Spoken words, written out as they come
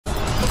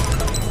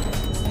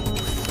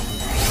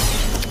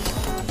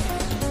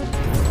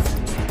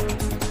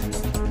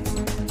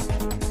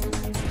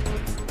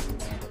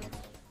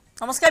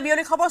নমস্কাৰ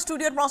বিয়লি খবৰ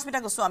ষ্টুডিঅত মস্মিতা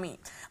গোস্বামী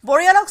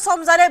বৰিয়ালক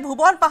সমজাৰে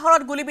ভুৱন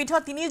পাহাৰত গুলিবিদ্ধ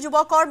তিনি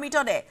যুৱকৰ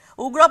মৃতদেহ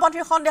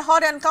উগ্ৰপন্থীৰ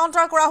সন্দেহত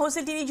এনকাউন্টাৰ কৰা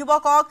হৈছিল তিনি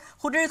যুৱকক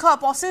সুদীৰ্ঘ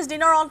 25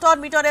 দিনৰ অন্তত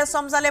মৃতদেহ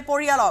সমজালে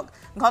পৰিয়ালক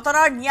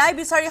ঘটনাৰ ন্যায়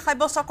বিচাৰি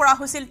সাব্যস্ত কৰা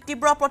হৈছিল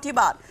তীব্ৰ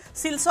প্ৰতিবাদ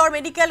শিলচৰ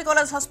মেডিকেল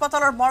কলেজ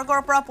হাস্পতালৰ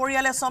মৰ্গৰ পৰা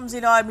পৰিয়ালে সমজি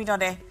লয়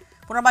মৃতদেহ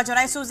পুনৰবাৰ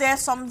জনাইছো যে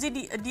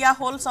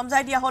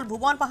সমজাই দিয়া হল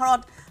ভুৱন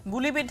পাহাৰত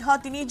গুলিবিদ্ধ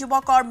তিনি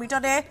যুৱকৰ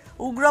মৃতদেহ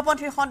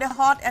উগ্ৰপন্থীৰ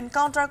সন্দেহত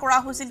এনকাউন্টাৰ কৰা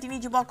হৈছিল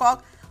তিনি যুৱকক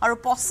আৰু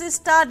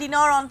 25টা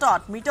দিনৰ অন্তত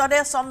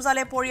মৃতদেহ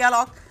সমজালে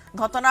পৰিয়ালক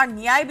ঘটনাৰ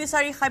ন্যায়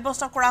বিচাৰি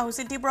সাব্যস্ত কৰা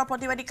হৈছিল তীব্ৰ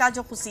প্ৰতিবাদী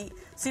কাৰ্যসূচী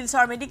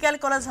শিলচৰ মেডিকেল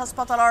কলেজ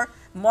হাস্পতালৰ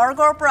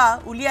মৰ্গৰ পৰা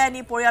উলিয়াই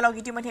আনি পৰিয়ালক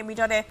ইতিমধ্যে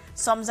মৃতদেহ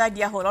সমজাই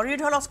দিয়া হল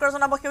অনিৰুদ্ধ লস্কৰ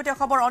জনাব শেহতীয়া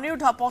খবৰ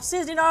অনিৰুদ্ধ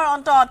 25 দিনৰ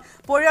অন্তত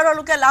পৰিয়ালৰ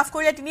লোকে লাভ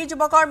কৰিলে তিনি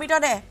যুৱকৰ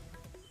মৃতদেহ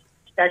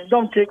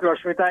একদম ঠিক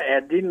ৰশ্মিতা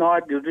এদিন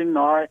নহয় দুদিন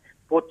নহয়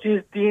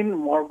 25 দিন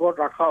মৰ্গত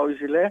ৰখা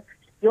হৈছিল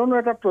কিয়নো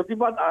এটা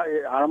প্ৰতিবাদ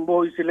আৰম্ভ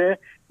হৈছিল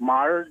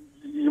মাৰ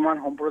ইমান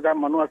সম্প্ৰদায়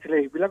মানুহ আছিল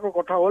এইবিলাকৰ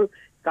কথা হল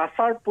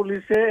কাছাৰ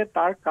পুলিচে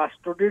তাৰ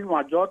কাষ্টডিৰ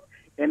মাজত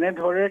এনে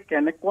ধৰে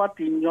কেনেকুৱা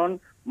তিনজন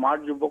মাৰ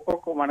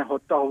যুৱকক মানে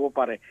হত্যা হ'ব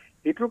পাৰে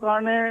এটোৰ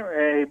কাৰণে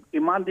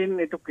ইমান দিন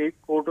এটো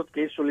কোৰ্টত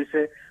কেছ চলিছে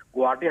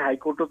গুৱাহাটী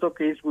হাইকোৰ্টতো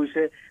কেছ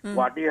গৈছে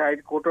গুৱাহাটী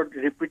হাইকোৰ্টত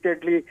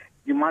ৰিপিটেডলি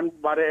ইমান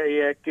বাৰে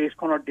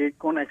কেছখনৰ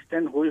ডেটখন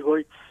এক্সটেন্ড হৈ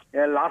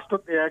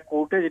লাষ্টত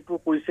কোৰ্টে যেটো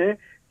কৈছে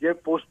যে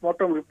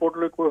পোষ্টমৰ্টম ৰিপৰ্ট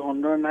লৈ કોઈ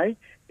সন্দেহ নাই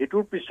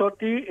এটোৰ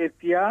পিছতই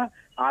এতিয়া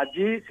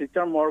আজি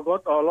শিলচৰ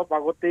মৰ্গত অলপ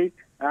আগতেই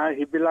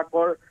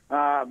হিবিলাকৰ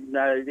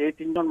এই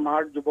তিনজন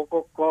মাৰ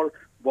যুৱকৰ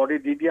বডি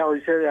দি দিয়া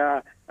হৈছে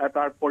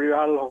তাৰ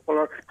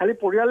পৰিয়ালসকলৰ খালি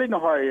পৰিয়ালই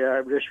নহয়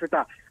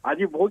ৰশ্মিতা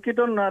আজি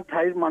বহুকেইজন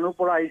ঠাইৰ মানুহ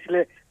পৰা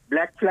আহিছিলে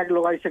ব্লেক ফ্ল্যাগ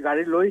লগাইছে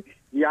গাড়ী লৈ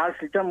ইয়াৰ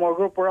শিলচৰ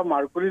মৰ্গৰ পৰা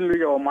মাৰ্কুলি লৈ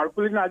যাব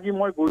মাৰ্কুলি আজি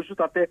মই গৈছো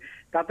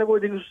তাতে গৈ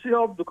দেখিছো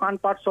সব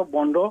দোকানপাট সব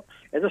বন্ধ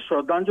এটা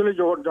শ্ৰদ্ধাঞ্জলি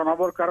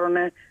জনাবৰ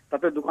কাৰণে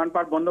তাতে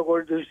দোকানপাট বন্ধ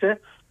কৰি দিছে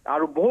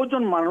আৰু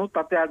বহুজন মানুহ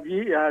তাতে আজি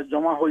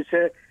জমা হৈছে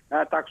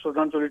তাক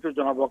শ্ৰদ্ধাঞ্জলিটো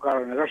জনাবৰ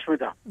কাৰণে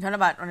ৰশ্মিতা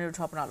ধন্যবাদ অনিৰুদ্ধ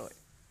আপোনালৈ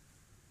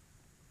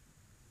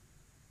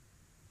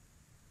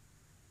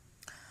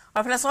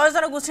আফলে 6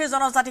 জনগোষ্ঠীৰ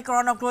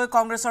জনজাতিকৰণক লৈ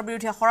কংগ্ৰেছৰ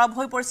বিৰুদ্ধে সৰব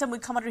হৈ পৰিছে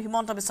মুখ্যমন্ত্ৰী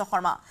হিমন্ত বিশ্ব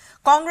শৰ্মা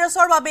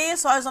কংগ্ৰেছৰ বাবে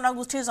 6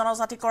 জনগোষ্ঠীৰ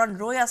জনজাতিকৰণ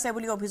ৰৈ আছে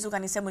বুলি অভিযোগ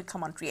আনিছে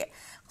মুখ্যমন্ত্ৰীয়ে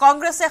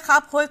কংগ্ৰেছে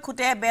খাপ হৈ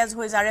খুটে বেজ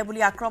হৈ জাৰে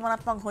বুলি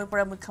আক্ৰমণাত্মক হৈ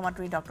পৰে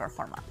মুখ্যমন্ত্ৰী ডক্টৰ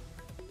শৰ্মা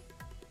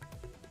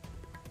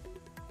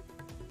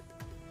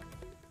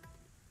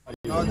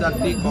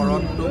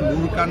জনজাতিকৰণটো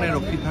মূল কাৰণে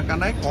ৰখি থকা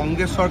নাই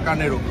কংগ্ৰেছৰ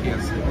কাৰণে ৰখি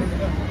আছে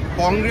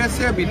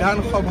কংগ্ৰেছে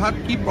বিধানসভাত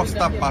কি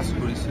প্ৰস্তাৱ পাছ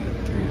কৰিছিল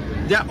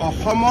যে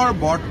অসমৰ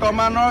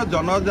বৰ্তমানৰ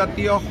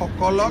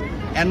জনজাতীয়সকলক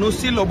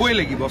এনঅচি লবই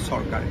লাগিব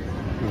চৰকাৰে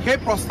সেই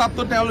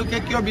প্ৰস্তাৱটো তেওঁলোকে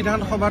কিয়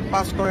বিধানসভাত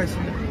পাছ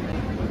কৰাইছিল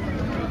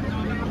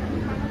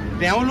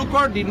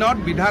তেওঁলোকৰ দিনত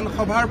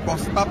বিধানসভাৰ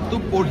প্ৰস্তাৱটো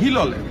পঢ়ি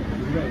ললে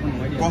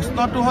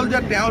প্ৰশ্নটো হ'ল যে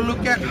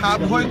তেওঁলোকে খাপ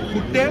হৈ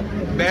খুটে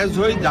বেজ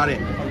হৈ জাৰে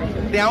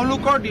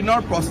তেওঁলোকৰ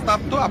দিনৰ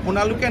প্ৰস্তাৱটো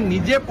আপোনালোকে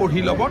নিজে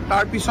পঢ়ি ল'ব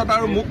তাৰ পিছত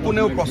আৰু মোক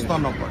কোনেও প্ৰশ্ন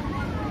নকৰে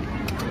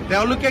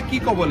তেওঁলোকে কি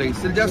ক'ব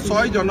লাগিছিল যে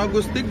 6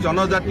 জনগোষ্ঠীক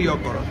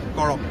জনজাতীয়কৰণ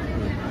কৰক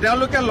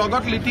তেওঁলোকে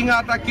লগত লিটিঙা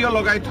এটা কিয়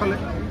লগাই থলে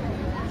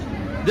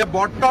যে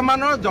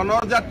বৰ্তমানৰ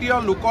জনজাতীয়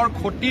লোকৰ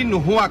ক্ষতি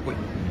নোহোৱাকৈ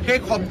সেই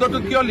শব্দটো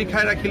কিয়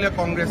লিখাই ৰাখিলে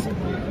কংগ্ৰেছে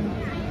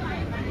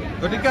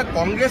গতিকে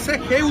কংগ্ৰেছে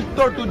সেই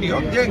উত্তৰটো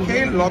দিয়ক যে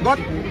সেই লগত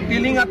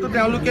লিটিঙাটো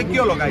তেওঁলোকে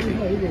কিয় লগাই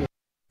দিলে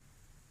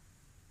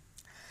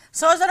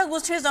 6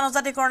 জনগোষ্ঠীৰ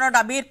জনজাতিকৰণৰ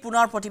দাবীত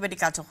পুনৰ প্ৰতিবাদী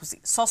কাৰ্যসূচী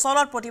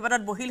সচলত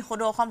প্ৰতিবাদত বহিল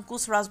সদৌ অসম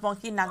কোচ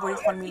ৰাজবংশী নাগৰিক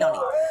সন্মিলনী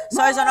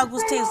 6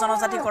 জনগোষ্ঠীৰ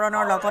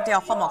জনজাতিকৰণৰ লগতে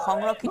অসমক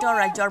সংৰক্ষিত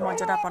ৰাজ্যৰ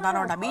মৰ্যাদা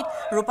প্ৰদানৰ দাবীত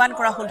ৰূপায়ণ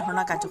কৰা হল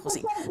ধৰ্ণা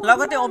কাৰ্যসূচী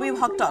লগতে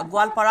অবিভক্ত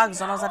গোৱালপাৰাক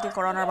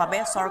জনজাতিকৰণৰ বাবে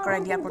চৰকাৰে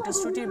দিয়া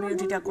প্ৰতিশ্ৰুতিৰ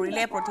বিৰোধিতা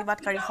কৰিলে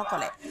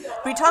প্ৰতিবাদকাৰীসকলে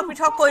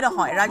পৃথককৈ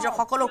নহয় ৰাজ্যৰ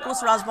সকলো কোচ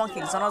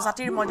ৰাজবংশীক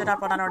জনজাতিৰ মৰ্যাদা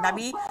প্ৰদানৰ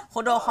দাবী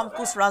সদৌ অসম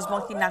কোচ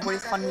ৰাজবংশী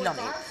নাগৰিক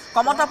সন্মিলনী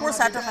কমতাপুৰ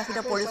স্বায়ত্তশাসিত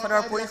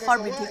পৰিষদৰ পৰিসৰ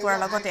বৃদ্ধি কৰাৰ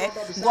লগতে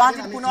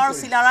গুৱাহাটীত পুনৰ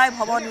চিলাৰাই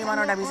ভৱন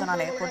নিৰ্মাণৰ দাবী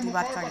জনালে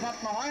প্ৰতিবাদকাৰী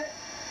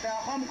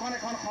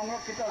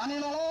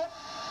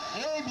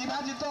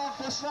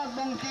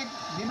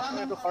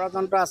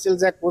ষড়যন্ত্ৰ আছিল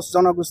যে কোচ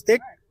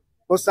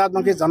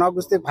ৰাজবংশী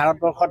জনগোষ্ঠীক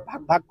ভাৰতবৰ্ষত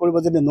ভাগ কৰিব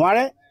যদি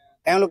নোৱাৰে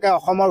তেওঁলোকে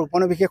অসমৰ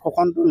উপনিৱেশিক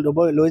শোষণটো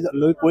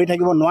লৈ কৰি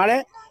থাকিব নোৱাৰে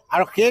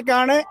আৰু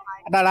সেইকাৰণে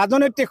এটা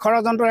ৰাজনৈতিক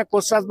ষড়যন্ত্ৰৰে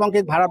কোচ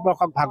ৰাজবংশীক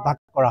ভাৰতবৰ্ষক ভাগ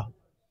কৰা হয়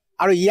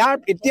আৰু ইয়াৰ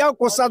এতিয়াও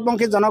কোচ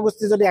ৰাজবংশী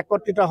জনগোষ্ঠী যদি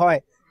একত্ৰিত হয়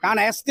কাৰণ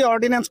ST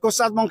অৰ্ডিনেন্স কোচ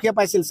ৰাজবংশীয়ে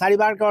পাইছিল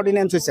 4বাৰকৈ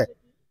অৰ্ডিনেন্স হৈছে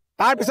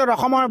তাৰপিছত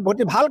অসমৰ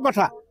অতি ভাল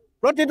কথা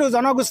প্ৰতিটো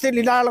জনগোষ্ঠীৰ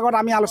লিডাৰৰ লগত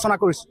আমি আলোচনা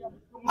কৰিছোঁ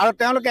আৰু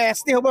তেওঁলোকে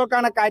ST হ'বৰ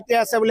কাৰণে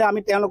ক্ৰাইটেৰিয়া আছে বুলি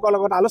আমি তেওঁলোকৰ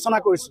লগত আলোচনা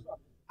কৰিছোঁ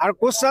আৰু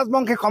কোচ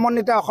ৰাজবংশী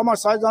সমন্বিত অসমৰ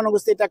 6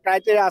 জনগোষ্ঠী এটা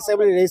ক্ৰাইটেৰিয়া আছে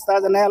বুলি ৰেজিষ্টাৰ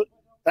জেনেৰেল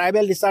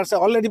ট্ৰাইবেল ৰিচাৰ্চে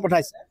অলৰেডি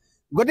পঠাইছে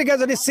গতিকে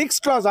যদি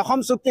 6 ক্লজ অসম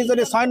চুক্তি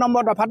যদি 6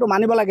 নম্বৰ দফাটো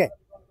মানিব লাগে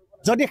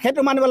যদি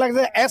সেইটো মানিব লাগে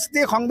যে ST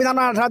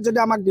সংবিধানৰ আধাৰত যদি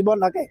আমাক দিব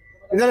লাগে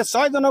তেতিয়াহ'লে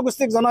 6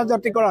 জনগোষ্ঠীক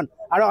জনজাতিকৰণ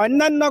আৰু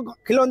অন্যান্য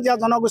খিলঞ্জীয়া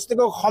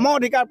জনগোষ্ঠীকো সম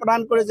অধিকাৰ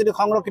প্ৰদান কৰি যদি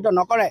সংৰক্ষিত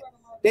নকৰে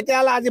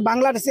তেতিয়াহ'লে আজি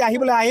বাংলাদেশী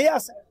আহিবলৈ আহি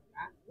আছে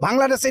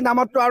বাংলাদেশী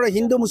নামতো আৰু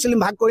হিন্দু মুছলিম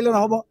ভাগ কৰিলে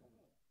নহ'ব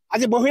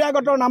আজি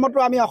বহিৰাগতৰ নামতো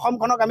আমি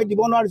অসমখনক আমি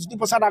দিব নোৱাৰো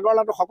জ্যোতিপ্ৰসাদ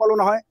আগৰৱালাটো সকলো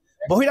নহয়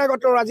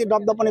বহিৰাগতৰ আজি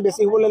দপদপনি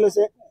বেছি হ'বলৈ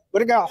লৈছে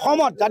গতিকে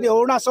অসমত যদি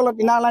অৰুণাচলত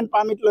ইনাৰ লাইন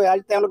পাৰ্মিট লৈ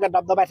আজি তেওঁলোকে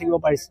দপদপাই থাকিব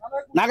পাৰিছে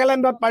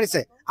নাগালেণ্ডত পাৰিছে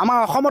আমাৰ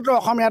অসমতো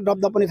অসমীয়াত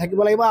দপদপনি থাকিব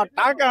লাগিব আৰু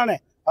তাৰ কাৰণে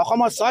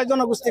অসমৰ 6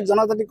 জনগোষ্ঠীক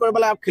জনজাতি কৰিব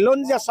লাগে আৰু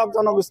খিলঞ্জীয়া সব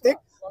জনগোষ্ঠীক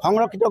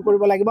সংৰক্ষিত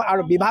কৰিব লাগিব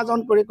আৰু বিভাজন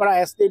কৰি কৰা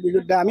এছটিৰ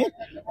বিৰুদ্ধে আমি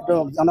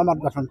জনমত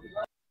গঠন কৰিম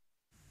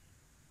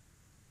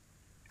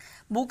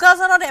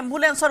বুকাজানত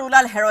এম্বুলেন্সত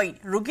ওলাল হেৰইন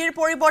ৰোগীৰ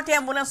পৰিৱৰ্তে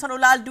এম্বুলেন্সত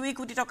ওলাল 2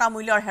 কোটি টকা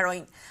মূল্যৰ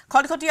হেৰইন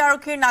খটখটি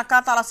আৰক্ষীৰ নাকা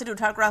তালাচীত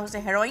উদ্ধাৰ কৰা হৈছে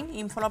হেৰইন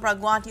ইম্ফলৰ পৰা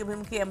গুৱাহাটী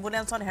অভিমুখী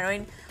এম্বুলেন্সত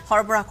হেৰইন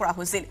সৰবৰাহ কৰা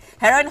হৈছিল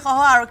হেৰইন সহ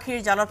আৰক্ষীৰ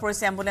জালত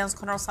পৰিছে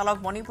এম্বুলেন্সখনৰ চালক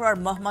মণিপুৰৰ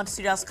মহম্মদ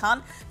সিৰাজ খান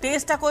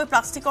 23টাকৈ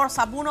প্লাষ্টিকৰ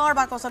চাবোনৰ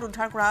বাকচত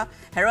উদ্ধাৰ কৰা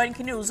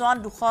হেৰইনখিনিৰ ওজন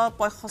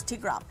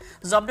 265 গ্ৰাম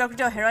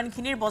জব্দকৃত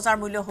হেৰইনখিনিৰ বজাৰ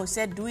মূল্য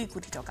হৈছে 2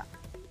 কোটি টকা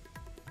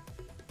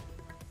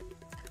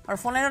আৰু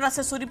ফোনত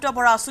আছে সুদীপ্ত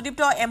বৰা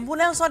সুদীপ্ত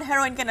এম্বুলেন্সত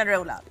হেৰইন কেনেদৰে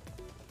ওলাল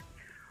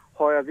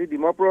হয় আজি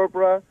ডিমাপুৰৰ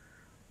পৰা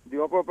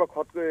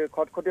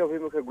খটখটি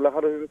অভিমুখে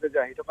গোলাঘাট অভিমুখে যে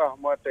আহি থকা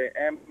সময়তে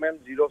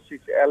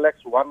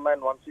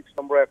MN06LX1916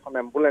 নম্বৰৰ এখন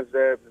এম্বুলেন্স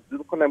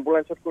যোনখন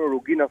এম্বুলেন্সত কোনো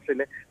ৰোগী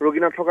নাছিলে ৰোগী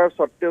নথকাৰ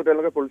স্বত্তেও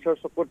তেওঁলোকে পুলিচৰ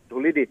চকুত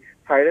ধূলি দি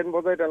চাইৰেন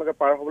বজাই তেওঁলোকে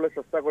পাৰ হ'বলৈ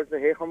চেষ্টা কৰিছে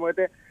সেই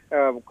সময়তে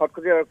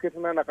খটখটি আৰক্ষী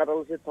থানাৰ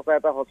নাকাতালচিত থকা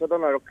এটা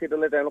সচেতন আৰক্ষী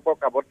দলে তেওঁলোকক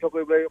আবদ্ধ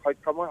কৰিবলৈ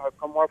সক্ষম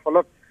হোৱাৰ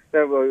ফলত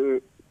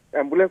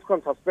এম্বুলেন্সখন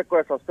সাসপেক্ট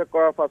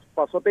কৰাৰ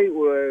পাছতেই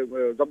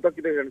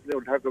জব্দকৃত হেৰইনখিনি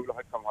উদ্ধাৰ কৰিবলৈ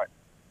সক্ষম হয়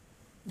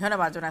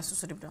ধন্যবাদ জনাইছো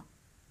সুদীপ্ত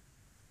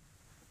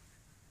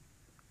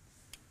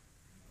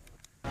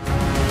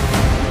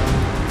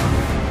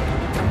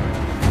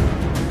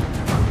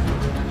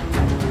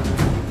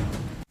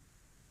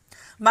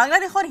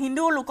বাংলাদেশত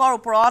হিন্দু লোকৰ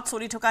ওপৰত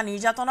চলি থকা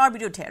নিৰ্যাতনৰ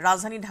বিৰুদ্ধে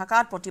ৰাজধানী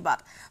ঢাকাত প্ৰতিবাদ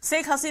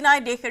শেখ হাসিনাই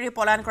দেশ এৰি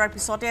পলায়ন কৰাৰ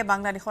পিছতে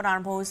বাংলাদেশত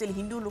আৰম্ভ হৈছিল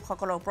হিন্দু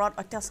লোকসকলৰ ওপৰত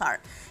অত্যাচাৰ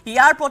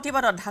ইয়াৰ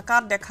প্ৰতিবাদত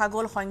ঢাকাত দেখা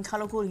গ'ল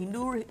সংখ্যালঘু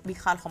হিন্দুৰ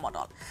বিশাল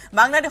সমদল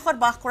বাংলাদেশত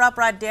বাস কৰা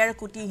প্ৰায়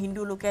 1.5 কোটি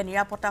হিন্দু লোকে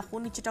নিৰাপত্তা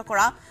সুনিশ্চিত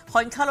কৰা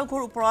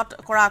সংখ্যালঘুৰ ওপৰত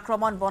কৰা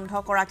আক্ৰমণ বন্ধ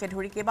কৰাকে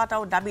ধৰি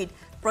কেইবাটাও দাবীত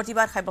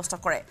প্ৰতিবাদ সাব্যস্ত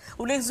কৰে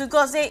উল্লেখযোগ্য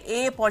যে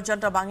এই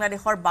পৰ্যন্ত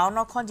বাংলাদেশৰ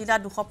 52খন জিলাত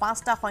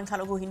 205টা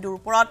সংখ্যালঘু হিন্দুৰ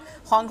ওপৰত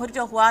সংঘটিত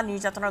হোৱা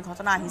নিৰ্যাতনৰ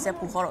ঘটনা আহিছে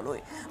পোহৰলৈ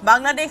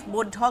বাংলাদেশ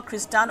বৌদ্ধ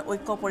খ্ৰীষ্টান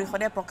ঐক্য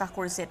পৰিষদে প্ৰকাশ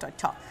কৰিছে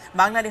তথ্য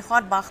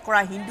বাংলাদেশত বাস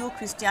কৰা হিন্দু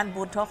খ্ৰীষ্টিয়ান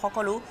বৌদ্ধ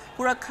সকলো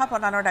সুৰক্ষা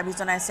প্ৰদানৰ দাবী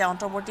জনাইছে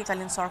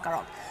অন্তৰ্বৰ্তীকালীন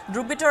চৰকাৰক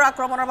দুৰ্বৃত্তৰ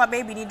আক্ৰমণৰ বাবে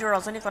বিনিদ্ৰ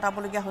ৰজনী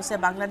কটাবলগীয়া হৈছে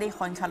বাংলাদেশ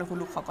সংখ্যালঘু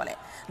লোকসকলে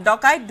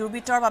ডকাইত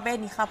দুৰ্বৃত্তৰ বাবে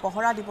নিশা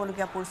পহৰা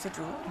দিবলগীয়া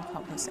পৰিস্থিতিৰ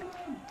উদ্ভৱ হৈছে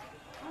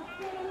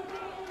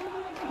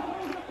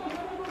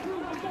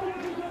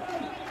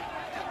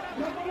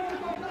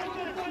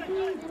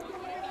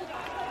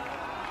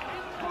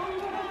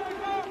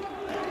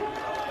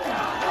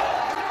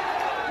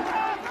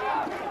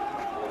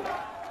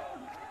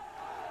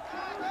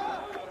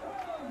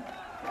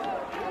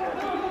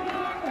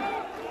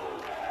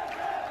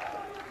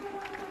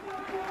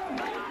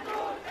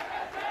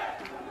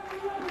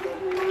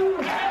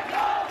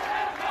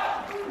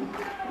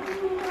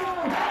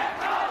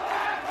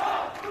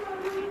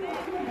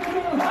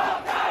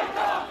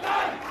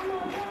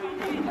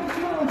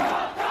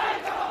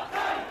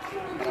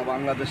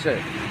বাংলাদেশে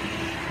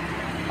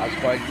আজ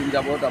কয়েকদিন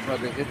যাবৎ আপনারা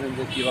দেখেছেন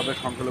যে কীভাবে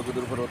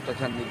সংখ্যালঘুদের উপর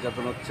অত্যাচার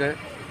নির্যাতন হচ্ছে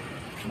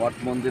মঠ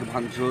মন্দির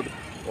ভাঙচুর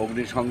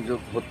অগ্নিসংযোগ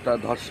হত্যা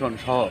ধর্ষণ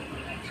সহ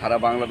সারা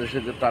বাংলাদেশে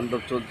যে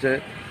তাণ্ডব চলছে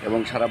এবং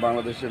সারা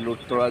বাংলাদেশের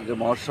লুটতরার যে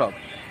মহোৎসব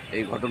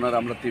এই ঘটনার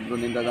আমরা তীব্র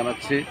নিন্দা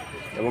জানাচ্ছি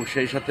এবং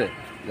সেই সাথে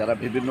যারা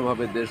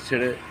বিভিন্নভাবে দেশ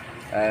ছেড়ে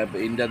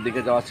ইন্ডিয়ার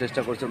দিকে যাওয়ার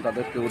চেষ্টা করছেন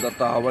তাদেরকে উদাত্ত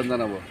আহ্বান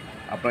জানাবো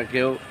আপনারা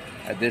কেউ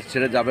দেশ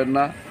ছেড়ে যাবেন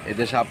না এই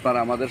দেশে আপনারা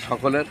আমাদের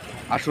সকলের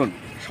আসুন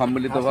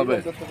সম্মিলিতভাবে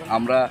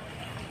আমরা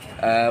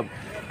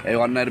এই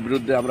অন্যায়ের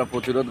বিরুদ্ধে আমরা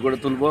প্রতিরোধ গড়ে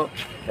তুলব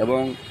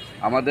এবং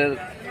আমাদের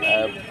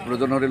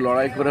প্রয়োজনহরি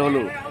লড়াই করে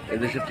হলেও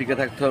এদেশে টিকে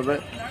থাকতে হবে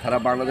সারা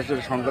বাংলাদেশের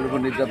সংখ্যালঘু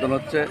নির্যাতন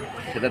হচ্ছে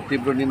সেটা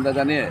তীব্র নিন্দা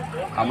জানিয়ে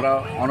আমরা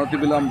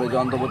অনতিবিলম্বে যে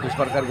অন্তর্বর্তী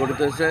সরকার গঠিত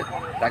হয়েছে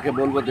তাকে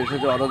বলবো দেশে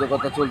যে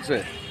অরাজকতা চলছে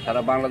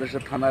সারা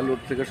বাংলাদেশের থানা লুট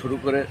থেকে শুরু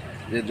করে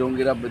যে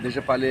জঙ্গিরা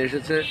দেশে পালিয়ে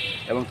এসেছে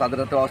এবং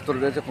তাদের হাতে অস্ত্র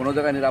রয়েছে কোনো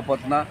জায়গায় নিরাপদ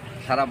না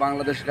সারা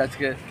বাংলাদেশকে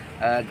আজকে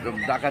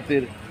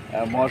ডাকাতির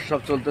মহোৎসব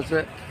চলতেছে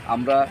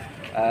আমরা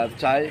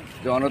চাই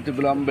যে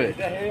অনতিবিলম্বে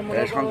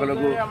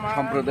সংখ্যালঘু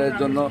সম্প্রদায়ের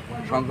জন্য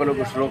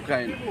সংখ্যালঘু সুরক্ষা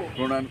আইন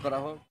প্রণয়ন করা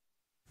হোক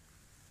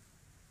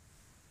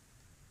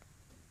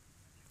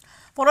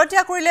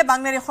পদত্যাগ কৰিলে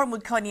বাংলাদেশৰ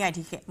মুখ্য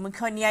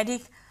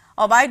ন্যায়াধীশ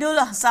অবাইদুল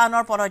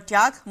হাছানৰ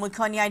পদত্যাগ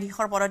মুখ্য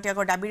ন্যায়াধীশৰ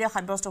পদত্যাগৰ দাবীৰে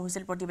সাব্যস্ত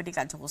হৈছিল প্ৰতিবাদী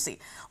কাৰ্যসূচী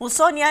উচ্চ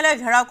ন্যায়ালয়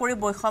ঘেৰাও কৰি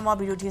বৈষম্য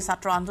বিৰোধী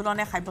ছাত্ৰ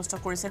আন্দোলনে সাব্যস্ত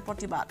কৰিছিল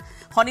প্ৰতিবাদ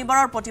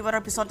শনিবাৰৰ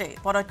প্ৰতিবাদৰ পিছতে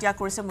পদত্যাগ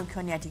কৰিছে মুখ্য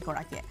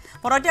ন্যায়াধীশগৰাকীয়ে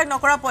পদত্যাগ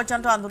নকৰা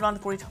পৰ্যন্ত আন্দোলন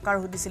কৰি থকাৰ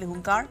দিছিল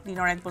হুংকাৰ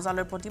দিনৰ 1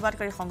 বজালৈ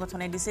প্ৰতিবাদকাৰী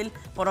সংগঠনে দিছিল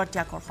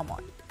পদত্যাগৰ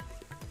সময়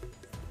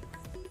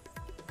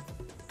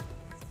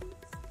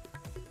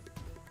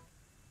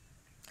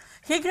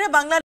শীঘ্ৰে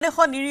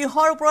বাংলাদেশৰ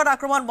নিৰীহৰ ওপৰত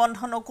আক্ৰমণ বন্ধ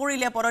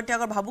নকৰিলে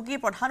পদত্যাগৰ ভাবুকি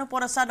প্ৰধান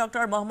উপদেষ্টা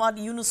ডক্টৰ মহম্মদ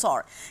ইউনুছৰ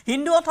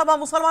হিন্দু অথবা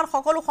মুছলমান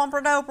সকলো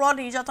সম্প্ৰদায়ৰ ওপৰত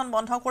নিৰ্যাতন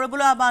বন্ধ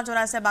কৰিবলৈ আহ্বান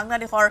জনাইছে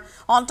বাংলাদেশৰ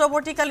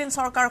অন্তৰ্বৰ্তীকালীন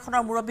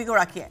চৰকাৰখনৰ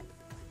মুৰব্বীগৰাকীয়ে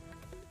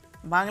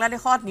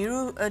বাংলাদেশত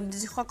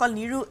যিসকল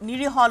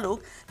নিৰীহ লোক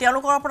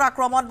তেওঁলোকৰ ওপৰত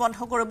আক্ৰমণ বন্ধ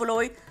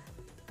কৰিবলৈ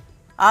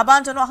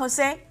আহ্বান জনোৱা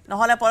হৈছে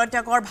নহলে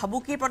পদত্যাগৰ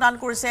ভাবুকি প্ৰদান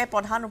কৰিছে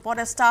প্ৰধান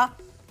উপদেষ্টা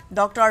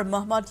ডক্টৰ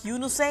মোহাম্মদ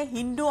ইউনুছে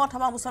হিন্দু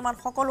অথবা মুছলমান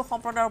সকলো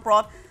সম্প্ৰদায়ৰ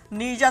ওপৰত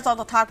নিৰ্যাতন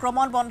তথা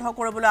আক্ৰমণ বন্ধ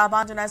কৰিবলৈ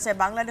আহ্বান জনাইছে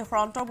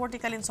বাংলাদেশৰ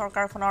অন্তৰ্বৰ্তীকালীন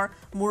চৰকাৰখনৰ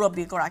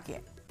মুৰব্বীগৰাকীয়ে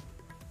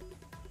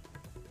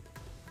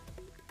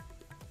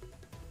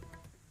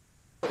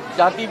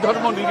জাতি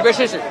ধর্ম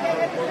নির্বিশেষে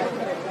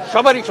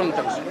সবারই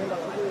সন্তান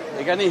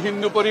এখানে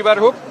হিন্দু পরিবার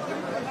হোক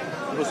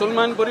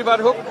মুসলমান পরিবার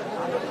হোক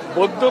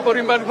বৌদ্ধ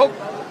পরিবার হোক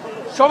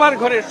সবার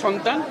ঘরের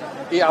সন্তান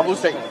এই আবু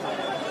সাইদ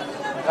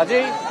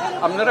কাজেই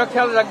আপনারা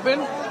খেয়াল রাখবেন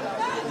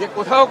যে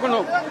কোথাও কোনো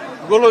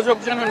গোলযোগ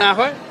যেন না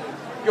হয়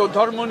কেউ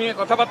ধর্ম নিয়ে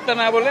কথাবার্তা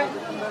না বলে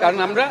কারণ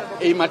আমরা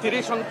এই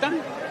মাটিরই সন্তান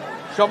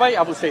সবাই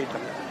আবু সাইদ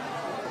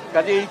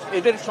কাজেই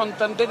এদের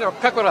সন্তানদের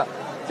রক্ষা করা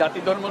জাতি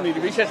ধর্ম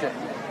নির্বিশেষে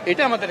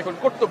এটা আমাদের এখন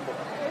কর্তব্য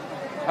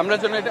আমরা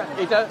যেন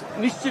এটা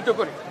নিশ্চিত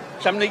করি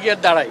সামনে গিয়ে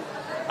দাঁড়াই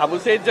আবু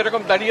সাইদ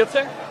যেরকম দাঁড়িয়েছে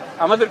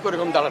আমাদের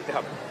ওরকম দাঁড়াতে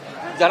হবে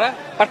যারা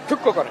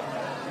পার্থক্য করে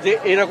যে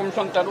এরকম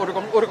সন্তান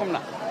ওরকম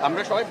না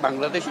আমরা সবাই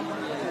বাংলাদেশি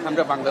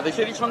আমরা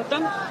বাংলাদেশেরই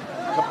সন্তান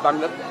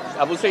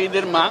আবু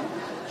সাইদের মা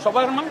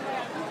সবার মা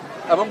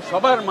এবং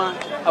সবার মা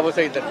আবু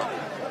সাইদের মা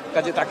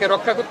কাজে তাকে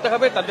রক্ষা করতে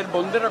হবে তাদের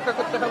বোনদের রক্ষা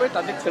করতে হবে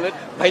তাদের ছেলে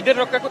ভাইদের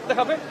রক্ষা করতে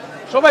হবে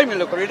সবাই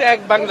মিলে করে এটা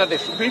এক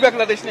বাংলাদেশ দুই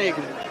বাংলাদেশ নেই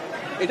এখানে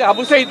এটা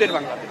আবু সাইদের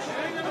বাংলাদেশ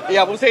এই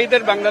আবু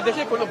সাইদের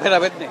বাংলাদেশে কোনো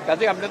ভেদাভেদ নেই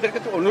কাজে আপনাদের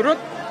কাছে অনুরোধ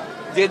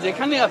যে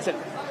যেখানে আছেন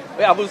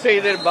ওই আবু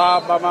সাইদের বা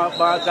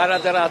যারা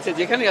যারা আছে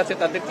যেখানে আছে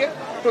তাদেরকে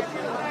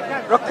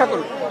রক্ষা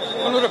করুন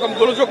কোনো রকম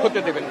গোলযোগ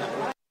হতে দেবেন না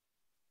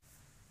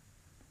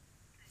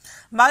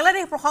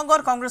বাংলাদেশ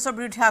প্ৰসংগত কংগ্ৰেছৰ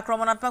বিৰুদ্ধে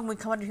আক্ৰমণাত্মক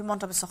মুখ্যমন্ত্ৰী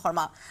হিমন্ত বিশ্ব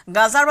শৰ্মা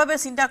গাজাৰ বাবে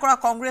চিন্তা কৰা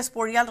কংগ্ৰেছ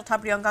পৰিয়াল তথা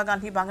প্ৰিয়ংকা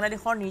গান্ধী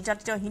বাংলাদেশৰ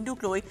নিৰ্যাতিত হিন্দুক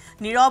লৈ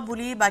নীৰৱ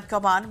বুলি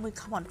বাক্যবান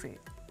মুখ্যমন্ত্ৰী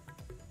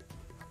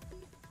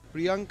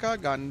प्रियंका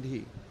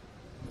गांधी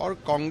और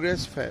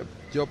कांग्रेस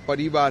जो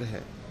परिवार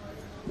है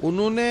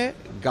उन्होंने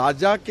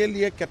गाजा के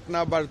लिए कितना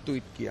बार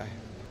ट्वीट किया है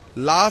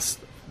लास्ट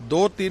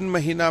 2-3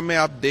 महीना में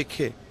आप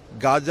देखें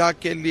गाजा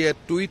के लिए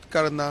ट्वीट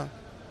करना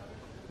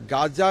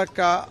गाजा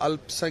का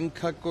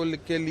अल्पसंख्यकों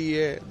के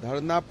लिए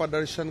धरना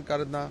प्रदर्शन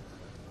करना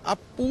अब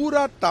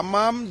पूरा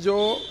तमाम जो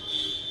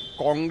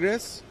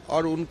कांग्रेस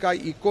और उनका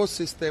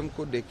इकोसिस्टम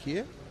को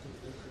देखिए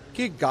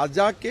कि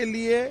गाजा के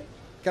लिए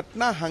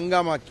कितना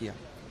हंगामा किया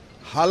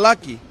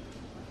हालांकि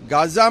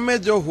गाजा में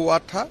जो हुआ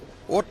था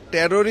वो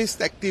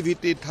टेररिस्ट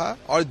एक्टिविटी था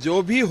और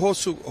जो भी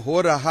हो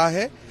रहा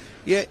है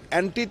ये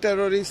एंटी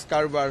टेररिस्ट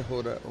कारोबार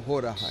हो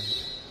रहा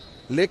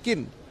है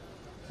लेकिन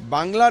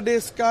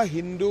बांग्लादेश का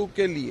हिंदू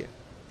के लिए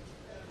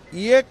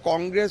ये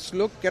कांग्रेस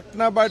लोग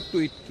कितना बार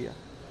ट्वीट किया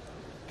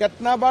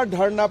कितना बार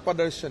धरना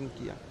प्रदर्शन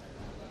किया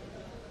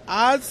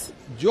आज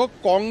जो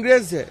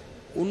कांग्रेस है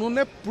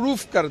उन्होंने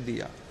प्रूफ कर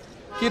दिया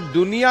कि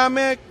दुनिया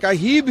में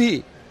कहीं भी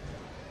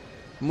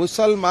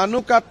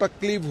मुसलमानों का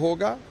तकलीफ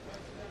होगा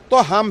तो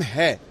हम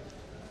हैं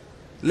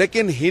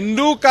लेकिन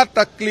हिंदू का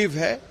तकलीफ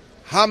है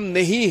हम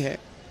नहीं है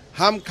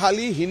हम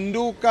खाली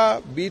हिंदू का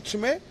बीच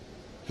में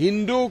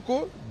हिंदू को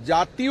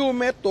जातियों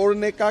में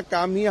तोड़ने का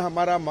काम ही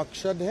हमारा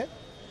मकसद है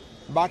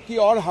बाकी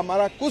और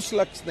हमारा कुछ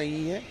लक्ष्य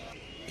नहीं है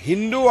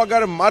हिंदू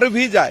अगर मर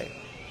भी जाए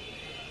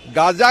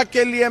गाजा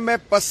के लिए मैं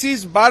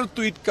 25 बार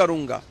ट्वीट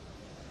करूंगा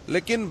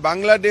लेकिन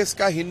बांग्लादेश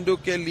का हिंदू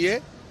के लिए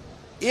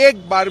एक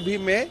बार भी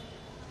मैं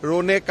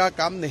रोने का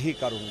काम नहीं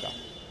करूंगा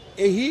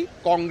यही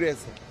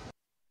कांग्रेस है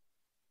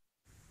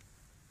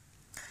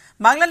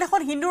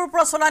বাংলাদেশত হিন্দুৰ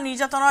ওপৰত চলা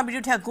নিৰ্যাতনৰ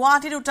বিৰুদ্ধে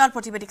গুৱাহাটীত উত্তাল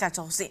প্ৰতিবাদী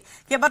কাৰ্যসূচী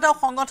কেইবাটাও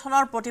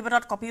সংগঠনৰ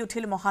প্ৰতিবাদত কঁপি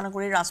উঠিল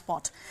মহানগৰীৰ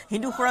ৰাজপথ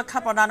হিন্দু সুৰক্ষা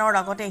প্ৰদানৰ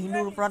লগতে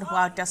হিন্দুৰ ওপৰত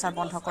হোৱা অত্যাচাৰ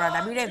বন্ধ কৰাৰ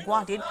দাবীৰে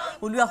গুৱাহাটীত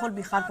উলিওৱা হ'ল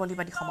বিশাল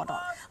প্ৰতিবাদী সমদল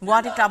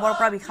গুৱাহাটী ক্লাবৰ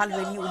পৰা বিশাল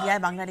ৰেলী উলিয়াই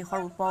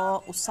বাংলাদেশৰ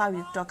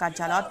উচ্চায়ুক্ত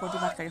কাৰ্যালয়ত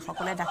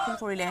প্ৰতিবাদকাৰীসকলে দাখিল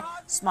কৰিলে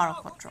স্মাৰক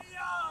পত্ৰ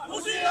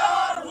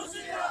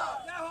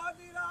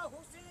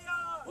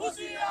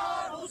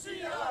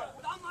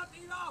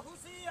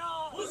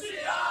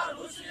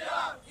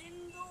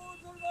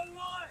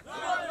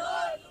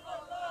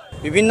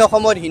বিভিন্ন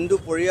সময়ত হিন্দু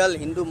পৰিয়াল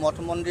হিন্দু মঠ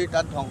মন্দিৰ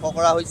তাত ধ্বংস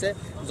কৰা হৈছে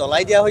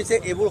জ্বলাই দিয়া হৈছে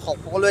এইবোৰ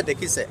সকলোৱে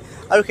দেখিছে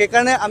আৰু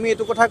সেইকাৰণে আমি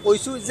এইটো কথা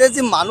কৈছোঁ যে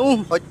যি মানুহ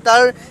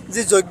হত্যাৰ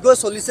যি যজ্ঞ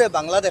চলিছে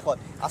বাংলাদেশত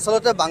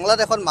আসলতে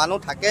বাংলাদেশত মানুহ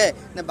থাকে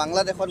নে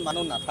বাংলাদেশত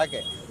মানুহ নাথাকে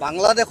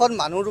বাংলাদেশত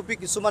মানুহৰূপী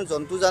কিছুমান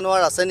জন্তু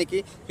জানোৱাৰ আছে নেকি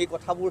সেই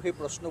কথাবোৰ সেই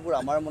প্ৰশ্নবোৰ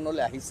আমাৰ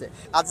মনলৈ আহিছে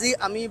আজি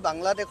আমি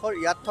বাংলাদেশৰ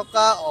ইয়াত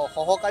থকা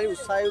সহকাৰী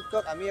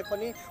উচ্চায়ুক্তক আমি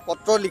এখনি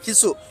পত্ৰ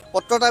লিখিছোঁ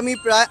পত্ৰত আমি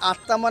প্ৰায়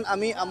 8টা মান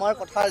আমি আমাৰ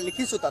কথা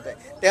লিখিছোঁ তাতে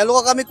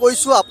তেওঁলোকক আমি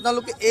কৈছোঁ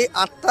আপোনালোকে এই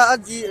 8টা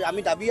যি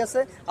আমি দাবী আছে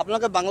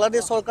আপোনালোকে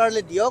বাংলাদেশ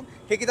চৰকাৰলৈ দিয়ক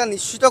সেইকেইটা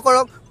নিশ্চিত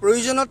কৰক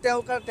প্ৰয়োজনত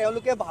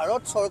তেওঁলোকে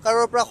ভাৰত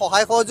চৰকাৰৰ পৰা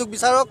সহায় সহযোগ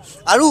বিচাৰক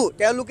আৰু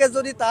তেওঁলোকে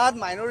যদি তাত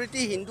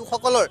মাইনৰিটি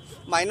হিন্দুসকলৰ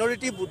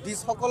মাইনৰিটি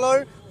বুদ্ধিষ্টসকলৰ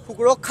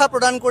সুৰক্ষা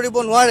প্ৰদান কৰিব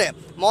নোৱাৰে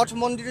মঠ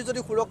মন্দিৰ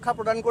যদি সুৰক্ষা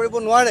প্ৰদান কৰিব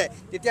নোৱাৰে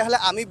তেতিয়াহ'লে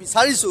আমি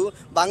বিচাৰিছোঁ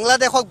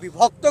বাংলাদেশক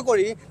বিভক্ত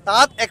কৰি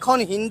তাত এখন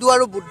হিন্দু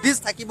আৰু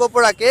বুদ্ধিষ্ট থাকিব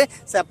পৰাকে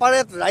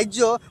সেপাৰেট ৰাজ্য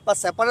বা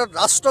সেপাৰেট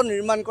ৰাষ্ট্ৰ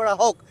নিৰ্মাণ কৰা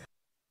হওক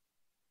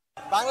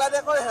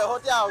বাংলাদেশৰ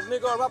শেহতীয়া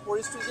অগ্নিগৰ্ভ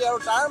পৰিস্থিতি আৰু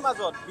তাৰ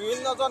মাজত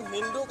বিভিন্নজন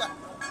হিন্দুক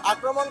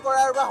আক্ৰমণ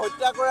কৰাৰ বা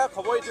হত্যা কৰাৰ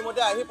খবৰ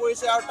ইতিমধ্যে আহি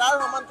পৰিছে আৰু তাৰ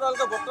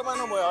সমান্তৰালকৈ বৰ্তমান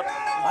সময়ত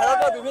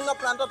ভাৰতৰ বিভিন্ন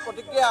প্ৰান্তত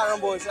প্ৰতিক্ৰিয়া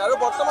আৰম্ভ হৈছে আৰু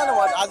বৰ্তমান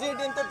সময়ত আজিৰ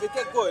দিনটোত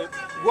বিশেষকৈ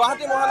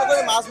গুৱাহাটী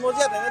মহানগৰীৰ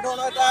মাজমজিয়াত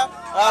এনেধৰণৰ এটা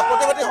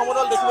প্ৰতিবাদী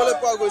সমদল দেখিবলৈ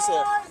পোৱা গৈছে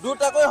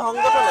দুটাকৈ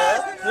সংগঠনে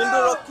হিন্দু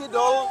ৰক্ষী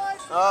দল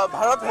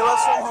ভাৰত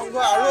সেৱাশ্ৰম সংঘ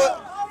আৰু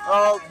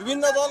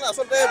বিভিন্নজন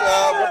আচলতে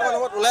বৰ্তমান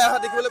সময়ত ওলাই অহা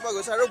দেখিবলৈ পোৱা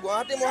গৈছে আৰু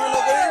গুৱাহাটী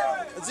মহানগৰীৰ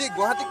যি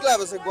গুৱাহাটী ক্লাব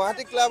আছে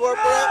গুৱাহাটী ক্লাবৰ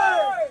পৰা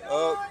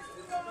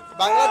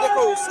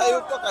বাংলাদেশৰ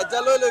উচ্চায়ুক্ত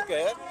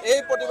কাৰ্যালয়লৈকে এই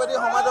প্ৰতিবাদী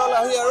সমাদল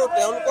আহি আৰু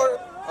তেওঁলোকৰ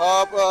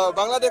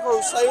বাংলাদেশৰ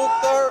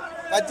উচ্চায়ুক্তৰ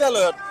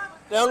কাৰ্যালয়ত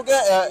তেওঁলোকে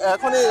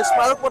এখন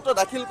স্মাৰক পত্ৰ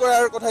দাখিল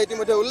কৰাৰ কথা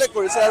ইতিমধ্যে উল্লেখ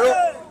কৰিছে আৰু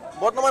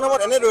বৰ্তমান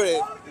সময়ত এনেদৰে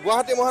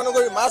গুৱাহাটী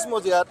মহানগৰীৰ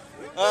মাজমজিয়াত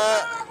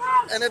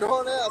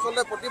এনেধৰণে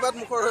আচলতে প্ৰতিবাদ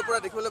মুখৰ হৈ পৰা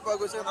দেখিবলৈ পোৱা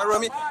গৈছে আৰু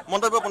আমি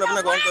মন্তব্য পোনে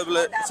পোনে গ্ৰহণ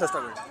কৰিবলৈ চেষ্টা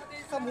কৰিম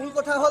মূল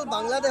কথা হ'ল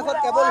বাংলাদেশত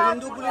কেৱল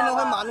হিন্দু বুলি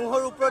নহয়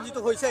মানুহৰ ওপৰত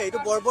যিটো হৈছে এইটো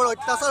বৰ্বৰ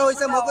অত্যাচাৰ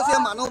হৈছে মই কৈছোঁ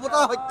এয়া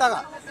মানৱতাৰ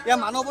হত্যাকাণ্ড এয়া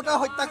মানৱতাৰ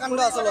হত্যাকাণ্ড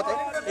আচলতে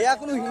এয়া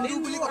কোনো হিন্দু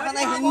বুলি কথা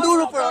নাই হিন্দুৰ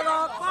ওপৰত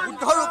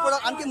বুদ্ধৰ ওপৰত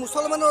আনকি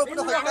মুছলমানৰ ওপৰত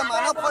হত্যা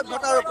মানৱ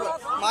সভ্যতাৰ ওপৰত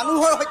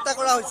মানুহৰ হত্যা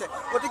কৰা হৈছে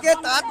গতিকে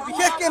তাত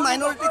বিশেষকৈ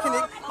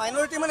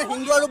মাইনৰিটি মানে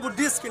হিন্দু আৰু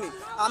বুদ্ধিষ্টখিনিক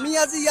আমি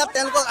আজি ইয়াত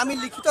তেওঁলোকক আমি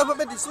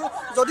লিখিতভাৱে দিছোঁ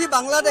যদি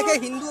বাংলাদেশে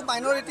হিন্দু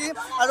মাইনৰিটি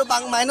আৰু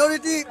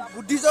মাইনৰিটি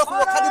বুদ্ধিজৰ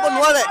সুৰক্ষা দিব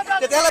নোৱাৰে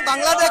তেতিয়াহ'লে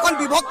বাংলাদেশখন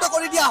বিভক্ত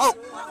কৰি দিয়া হওক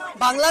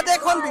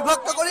বাংলাদেশখন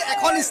বিভক্ত কৰি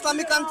এখন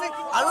ইছলামিক কাণ্ট্ৰি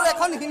আৰু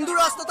এখন হিন্দু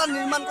ৰাষ্ট্ৰ তাত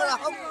নিৰ্মাণ কৰা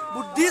হওক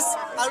বুদ্ধিষ্ট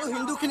আৰু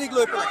হিন্দুখিনিক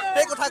লৈ পেলাই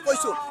সেই কথা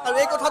কৈছোঁ আৰু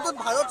এই কথাটোত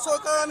ভাৰত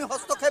চৰকাৰৰ আমি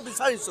হস্তক্ষেপ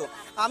বিচাৰিছোঁ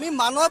আমি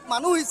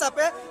মানুহ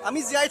হিচাপে আমি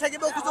জীয়াই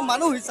থাকিব খোজোঁ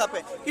মানুহ হিচাপে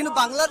কিন্তু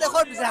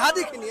বাংলাদেশৰ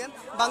জেহাদীখিনিয়ে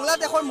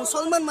বাংলাদেশৰ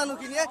মুছলমান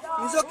মানুহখিনিয়ে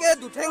নিজকে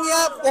দুঠেঙীয়া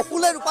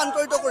পশুলৈ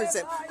ৰূপান্তৰিত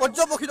কৰিছে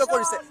পৰ্যবেক্ষিত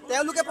কৰিছে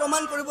তেওঁলোকে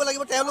প্ৰমাণ কৰিব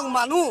লাগিব তেওঁলোক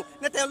মানুহ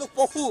নে তেওঁলোক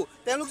পশু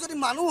তেওঁলোক যদি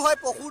মানুহ হয়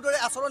পশুৰ দৰে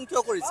আচৰণ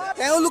কিয় কৰিছে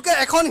তেওঁলোকে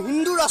এখন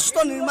হিন্দু ৰাষ্ট্ৰ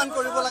নিৰ্মাণ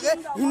কৰিব লাগে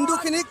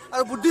হিন্দুখিনিক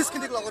আৰু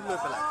বুদ্ধিষ্টখিনিক লগত লৈ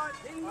পেলাই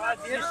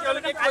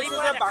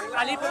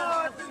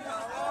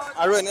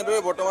আৰু এনেদৰে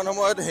বৰ্তমান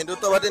সময়ত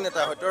হিন্দুত্ববাদী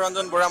নেতা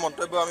সত্যৰঞ্জন বৰা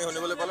মন্তব্য আমি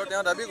শুনিবলৈ পালোঁ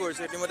তেওঁ দাবী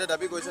কৰিছে ইতিমধ্যে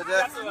দাবী কৰিছে যে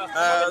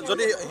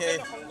যদি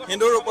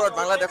হিন্দুৰ ওপৰত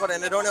বাংলাদেশত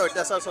এনেধৰণে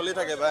অত্যাচাৰ চলি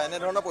থাকে বা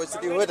এনেধৰণৰ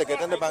পৰিস্থিতি হৈ থাকে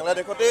তেন্তে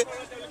বাংলাদেশতে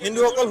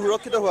হিন্দুসকল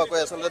সুৰক্ষিত হোৱাকৈ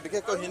আচলতে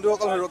বিশেষকৈ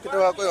হিন্দুসকল সুৰক্ষিত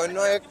হোৱাকৈ অন্য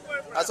এক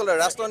আচলতে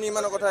ৰাষ্ট্ৰ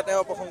নিৰ্মাণৰ কথা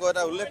তেওঁ প্ৰসংগ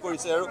এটা উল্লেখ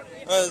কৰিছে আৰু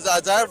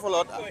যাৰ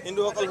ফলত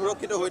হিন্দুসকল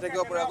সুৰক্ষিত হৈ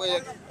থাকিব পৰাকৈ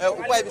এক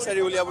উপায় বিচাৰি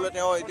উলিয়াবলৈ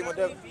তেওঁ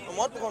ইতিমধ্যে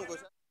মত পোষণ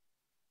কৰিছে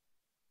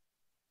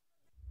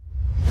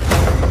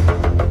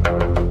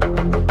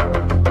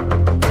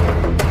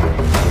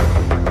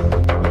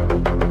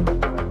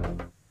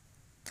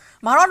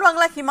ভাৰত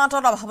বাংলা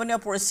সীমান্তত অভাৱনীয়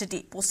পৰিস্থিতি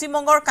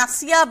পশ্চিমবংগৰ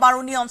কাছিয়া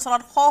বাৰুণী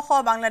অঞ্চলত শ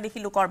বাংলাদেশী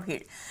লোকৰ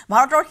ভিৰ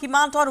ভাৰতৰ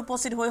সীমান্তত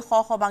উপস্থিত হৈ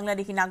শ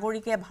বাংলাদেশী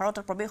নাগৰিকে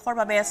ভাৰতত প্ৰৱেশৰ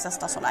বাবে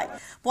চেষ্টা চলায়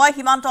পুৱাই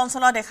সীমান্ত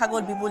অঞ্চলত দেখা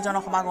গ'ল বিপুল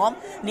জনসমাগম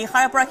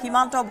নিশাৰে পৰা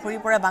সীমান্ত ভৰি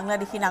পৰে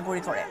বাংলাদেশী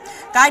নাগৰিকৰে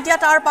কাইটিয়া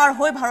তাৰ পাৰ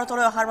হৈ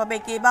ভাৰতলৈ অহাৰ বাবে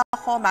কেইবাশ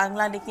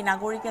বাংলাদেশী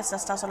নাগৰিকে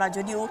চেষ্টা চলায়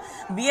যদিও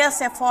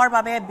বিএছএফৰ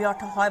বাবে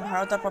ব্যৰ্থ হয়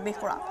ভাৰতত প্ৰৱেশ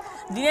কৰা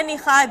দিনে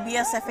নিশাই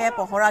বিএছএফে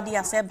পহৰা দি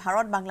আছে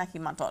ভাৰত বাংলা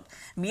সীমান্তত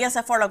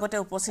বিএছএফৰ লগতে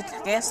উপস্থিত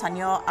থাকে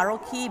স্থানীয়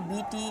আৰক্ষী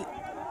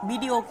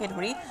বিডিঅ'কে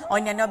ধৰি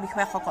অন্যান্য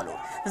বিষয়াসকলো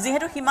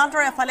যেহেতু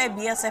সীমান্তৰ এফালে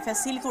বিএছএফে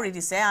সিল কৰি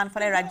দিছে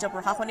আনফালে ৰাজ্য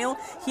প্ৰশাসনেও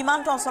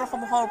সীমান্ত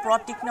অঞ্চলসমূহৰ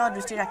ওপৰত তীক্ষ্ণ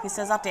দৃষ্টি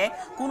ৰাখিছে যাতে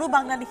কোনো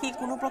বাংলাদেশী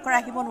কোনো প্ৰকাৰে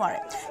আহিব নোৱাৰে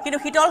কিন্তু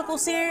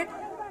শীতলকুছিৰ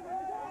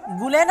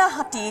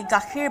গুলেনাহাটী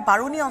গাখীৰ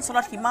বাৰুণী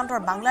অঞ্চলত সীমান্তৰ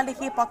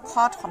বাংলাদেশী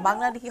পক্ষত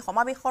বাংলাদেশী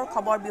সমাৱেশৰ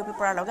খবৰ বিয়পি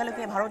পৰাৰ লগে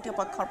লগে ভাৰতীয়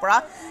পক্ষৰ পৰা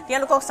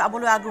তেওঁলোকক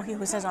চাবলৈ আগ্ৰহী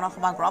হৈছে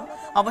জনসমাগম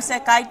অৱশ্যে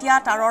কাইটিয়া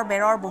তাৰৰ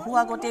বেৰৰ বহু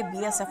আগতে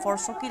বিএছএফৰ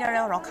চকীদাৰে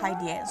ৰখাই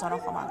দিয়ে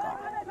জনসমাগম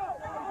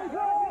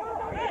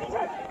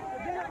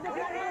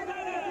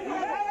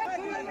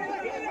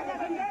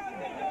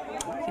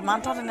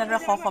সীমান্তত এনেদৰে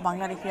শ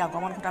বাংলাদেশীৰ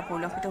আগমন ঘটা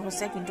পৰিলক্ষিত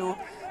হৈছে কিন্তু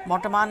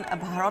বৰ্তমান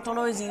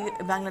ভাৰতলৈ যি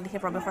বাংলাদেশী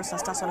প্ৰৱেশৰ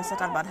চেষ্টা চলিছে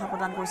তাত বাধা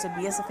প্ৰদান কৰিছে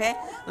বিএছএফে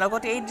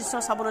লগতে এই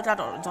দৃশ্য চাবলৈ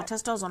তাত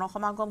যথেষ্ট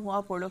জনসমাগম হোৱা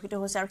পৰিলক্ষিত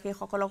হৈছে আৰু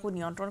সেইসকলকো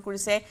নিয়ন্ত্ৰণ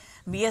কৰিছে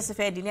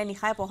বিএছএফে দিনে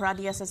নিশাই পহৰা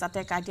দি আছে যাতে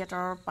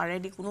কাইটিয়াতৰ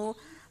পাৰেদি কোনো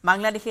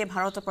বাংলাদেশে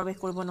ভাৰতত প্ৰৱেশ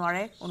কৰিব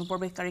নোৱাৰে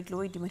অনুপ্ৰৱেশকাৰীক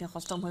লৈ ইতিমধ্যে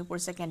সষ্টম হৈ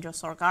পৰিছে কেন্দ্ৰীয়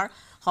চৰকাৰ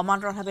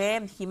সমান্তৰালভাৱে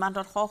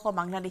সীমান্তত শ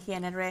বাংলাদেশী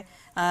এনেদৰে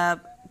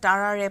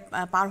তাৰাৰে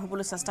পাৰ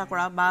হ'বলৈ চেষ্টা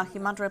কৰা বা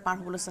সীমান্তৰে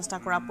পাৰ হ'বলৈ চেষ্টা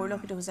কৰা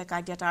পৰিলক্ষিত হৈছে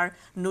কাইটিয়াতাৰ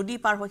নদী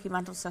পাৰ হৈ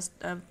সীমান্তত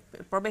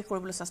প্ৰৱেশ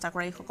কৰিবলৈ চেষ্টা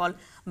কৰা এইসকল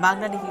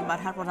বাংলাদেশীক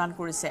বাধা প্ৰদান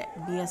কৰিছে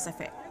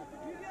বিএছএফে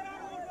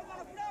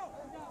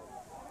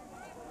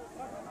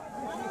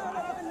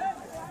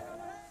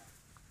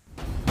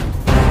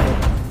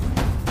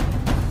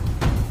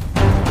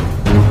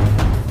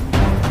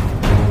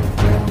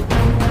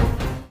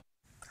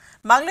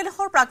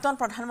বাংলাদেশৰ প্ৰাক্তন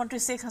প্ৰধানমন্ত্ৰী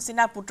শেখ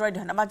হাছিনাৰ পুত্ৰই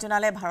ধন্যবাদ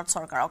জনালে ভাৰত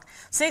চৰকাৰক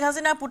শেখ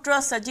হাছিনাৰ পুত্ৰ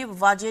সজীৱ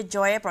ৱাজেদ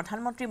জয়ে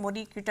প্ৰধানমন্ত্ৰী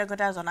মোদীক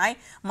কৃতজ্ঞতা জনাই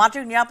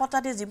মাতৃৰ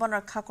নিৰাপত্তা দি জীৱন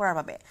ৰক্ষা কৰাৰ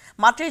বাবে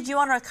মাতৃৰ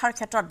জীৱন ৰক্ষাৰ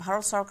ক্ষেত্ৰত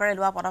ভাৰত চৰকাৰে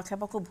লোৱা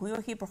পদক্ষেপকো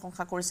ভূয়সী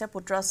প্ৰশংসা কৰিছে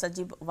পুত্ৰ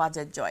সজীৱ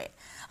ৱাজেদ জয়ে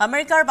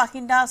আমেৰিকাৰ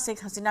বাসিন্দা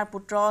শেখ হাছিনাৰ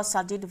পুত্ৰ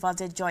সজীৱ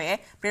ৱাজেদ জয়ে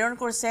প্ৰেৰণ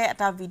কৰিছে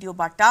এটা ভিডিঅ'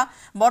 বাৰ্তা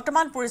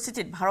বৰ্তমান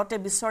পৰিস্থিতিত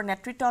ভাৰতে বিশ্বৰ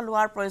নেতৃত্ব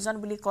লোৱাৰ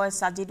প্ৰয়োজন বুলি কয়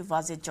সজীৱ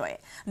ৱাজেদ জয়ে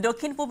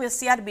দক্ষিণ পূব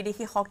এছিয়াত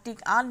বিদেশী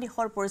শক্তিক আন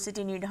দেশৰ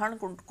পৰিস্থিতি নিৰ্ধাৰণ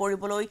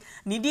কৰিবলৈ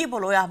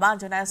নিদিবলৈ আহ্বান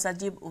জনায়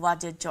সজীৱ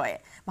ওৱাজেজয়ে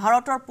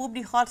ভাৰতৰ পূব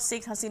দিশত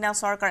শেখ হাছিনা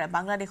চৰকাৰে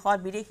বাংলাদেশত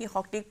বিদেশী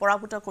শক্তিক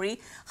পৰাভূত কৰি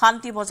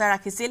শান্তি বজাই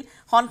ৰাখিছিল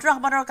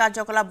সন্ত্ৰাসবাদৰ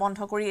কাৰ্যকলাপ বন্ধ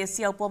কৰি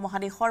এছিয়া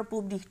উপমহাদেশৰ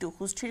পূব দিশটো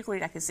সুস্থিৰ কৰি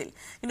ৰাখিছিল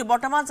কিন্তু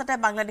বৰ্তমান যাতে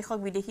বাংলাদেশক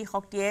বিদেশী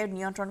শক্তিয়ে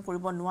নিয়ন্ত্ৰণ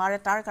কৰিব নোৱাৰে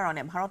তাৰ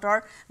কাৰণে ভাৰতৰ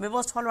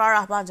ব্যৱস্থা লোৱাৰ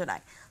আহ্বান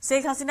জনায়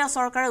শেখ হাছিনা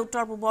চৰকাৰে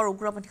উত্তৰ পূবৰ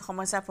উগ্ৰপন্থী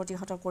সমস্যা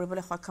প্ৰতিহত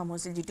কৰিবলৈ সক্ষম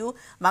হৈছিল যেটো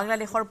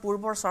বাংলাদেশৰ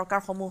পূৰ্বৰ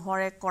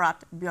চৰকাৰসমূহৰে কৰাত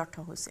ব্যৰ্থ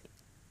হৈছিল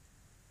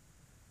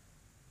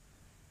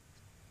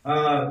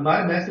My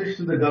message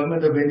to the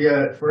government of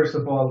India, first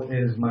of all,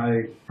 is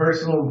my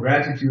personal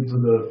gratitude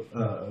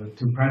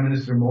to Prime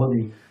Minister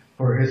Modi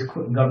for his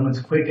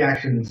government's quick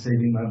action in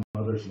saving my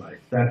mother's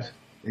life. That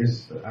is,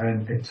 I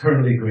am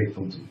eternally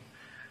grateful to.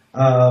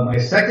 My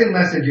second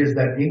message is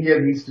that India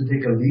needs to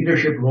take a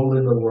leadership role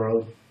in the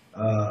world,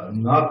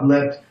 not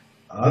let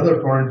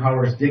other foreign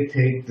powers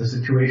dictate the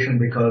situation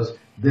because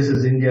this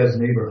is India's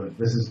neighborhood.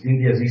 This is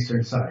India's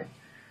eastern side.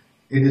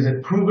 It is a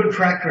proven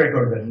track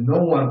record that no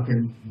one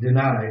can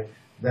deny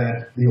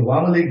that the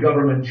Awami League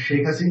government,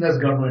 Sheikh Hasina's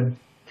government,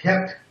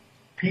 kept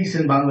peace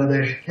in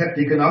Bangladesh, kept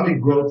economic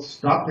growth,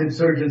 stopped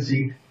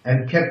insurgency,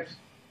 and kept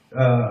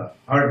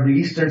the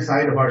eastern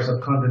side of our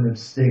subcontinent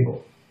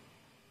stable.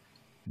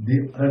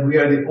 We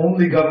are the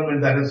only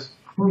government that has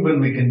proven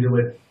we can do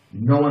it.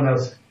 No one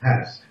else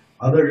has.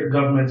 Other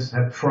governments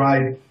have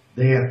tried,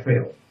 they have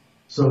failed.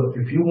 So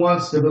if you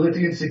want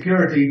stability and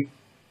security,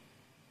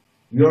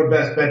 your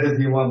best bet is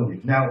the Awami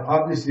League. Now,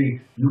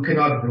 obviously, you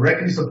cannot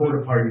directly support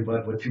a party,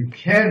 but what you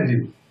can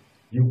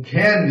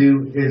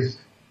do is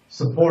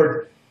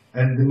support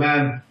and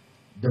demand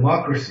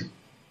democracy,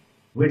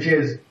 which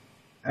is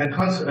a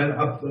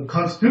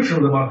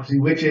constitutional democracy,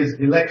 which is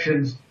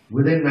elections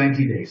within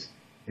 90 days.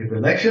 If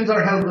elections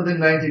are held within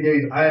 90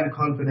 days, I am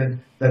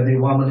confident that the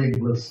Awami League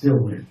will still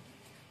win.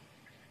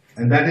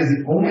 And that is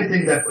the only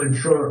thing that will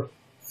ensure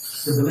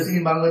stability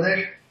in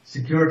Bangladesh,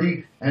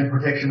 security, and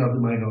protection of the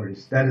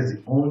minorities. That is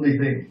the only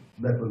thing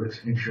that will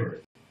ensure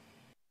it.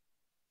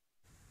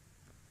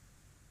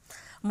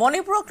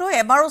 মণিপুৰক লৈ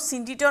এবাৰো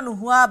চিন্তিত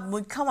নোহোৱা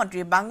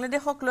মুখ্যমন্ত্ৰী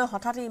বাংলাদেশক লৈ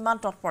হঠাতে ইমান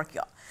তৎপৰ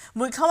কিয়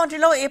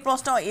মুখ্যমন্ত্ৰীলৈ এই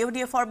প্ৰশ্ন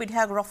ইউডিএফৰ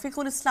বিধায়ক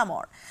ৰফিকুল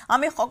ইছলামৰ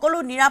আমি সকলো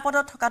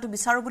নিৰাপদত থকাটো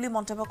বিচাৰো বুলি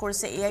মন্তব্য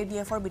কৰিছে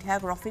ইউডিএফৰ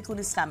বিধায়ক ৰফিকুল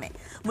ইছলামে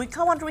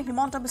মুখ্যমন্ত্ৰী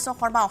হিমন্ত বিশ্ব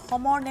শৰ্মা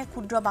অসমৰ নে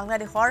ক্ষুদ্ৰ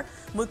বাংলাদেশৰ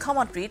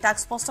মুখ্যমন্ত্ৰী তাক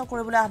স্পষ্ট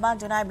কৰিবলৈ আহ্বান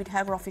জনায়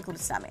বিধায়ক ৰফিকুল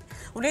ইছলামে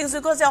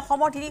উল্লেখযোগ্য যে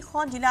অসমৰ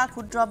 ৩খন জিলা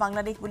ক্ষুদ্ৰ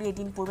বাংলাদেশ বুলি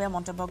এদিন পূৰ্বে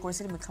মন্তব্য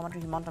কৰিছিল মুখ্যমন্ত্ৰী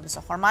হিমন্ত বিশ্ব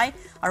শৰ্মাই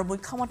আৰু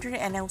মুখ্যমন্ত্ৰীৰ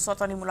এনে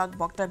উচ্চতনীমূলক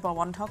বক্তব্য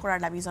বন্ধ কৰাৰ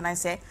দাবী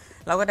জনাইছে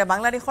লগতে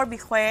বাংলাদেশৰ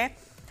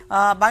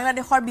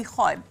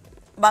বিষয়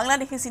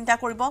বাংলাদেশে চিন্তা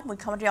কৰিব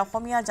মুখ্যমন্ত্ৰী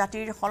অসমীয়া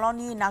জাতিৰ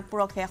হলনি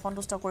নাগপুৰকহে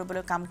সন্তুষ্ট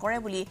কৰিবলৈ কাম কৰে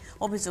বুলি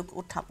অভিযোগ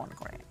উত্থাপন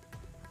কৰে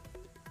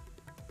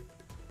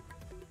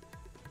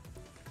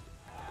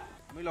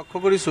আমি লক্ষ্য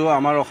কৰিছো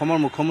আমাৰ অসমৰ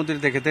মুখ্যমন্ত্ৰী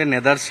তেখেতে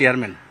নেডাৰ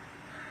চেয়াৰমেন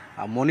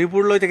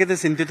মণিপুৰলৈ তেখেতে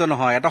চিন্তিত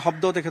নহয় এটা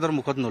শব্দ তেখেতৰ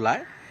মুখত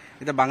নোলায়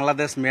এটা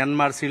বাংলাদেশ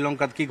ম্যানমাৰ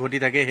শ্ৰীলংকাত কি ঘটি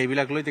থাকে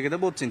সেইবিলাক লৈ তেখেতে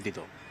বহুত চিন্তিত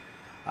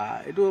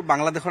এটো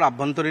বাংলাদেশৰ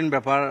আভ্যন্তৰীণ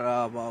ব্যাপাৰ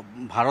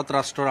ভাৰত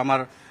ৰাষ্ট্ৰৰ আমাৰ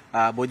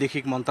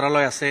বৈদেশিক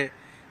মন্ত্ৰালয় আছে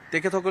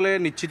তেখেতসকলে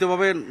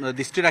নিশ্চিতভাৱে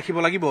দৃষ্টি ৰাখিব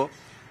লাগিব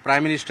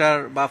প্ৰাইম মিনিষ্টাৰ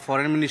বা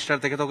ফৰেন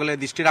মিনিষ্টাৰ তেখেতসকলে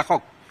দৃষ্টি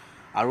ৰাখক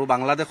আৰু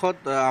বাংলাদেশত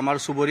আমাৰ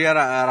সুবৰীয়া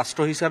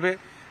ৰাষ্ট্ৰ হিচাপে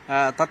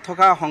তাত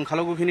থকা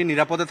সংখ্যালঘুখিনি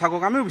নিৰাপদে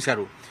থাকক আমিও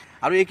বিচাৰো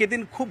আৰু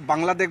এইকেইদিন খুব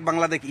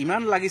বাংলাদেশ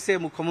ইমান লাগিছে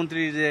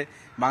মুখ্যমন্ত্ৰী যে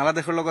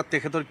বাংলাদেশৰ লগত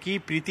তেখেতৰ কি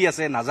প্ৰীতি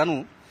আছে নাজানো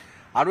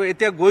আৰু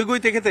এতিয়া গৈ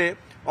তেখেতে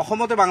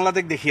অসমতে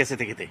বাংলাদেশ দেখি আছে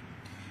তেখেতে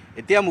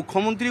এতিয়া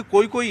মুখ্যমন্ত্ৰী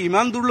কৈ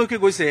ইমান দূৰলৈকে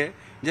গৈছে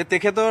যে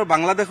তেখেতৰ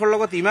বাংলাদেশৰ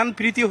লগত ইমান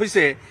প্ৰীতি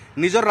হৈছে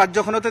নিজৰ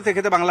ৰাজ্যখনতে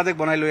তেখেতে বাংলাদেশ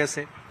বনাই লৈ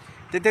আছে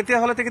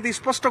তেতিয়াহ'লে তেখেতে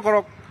স্পষ্ট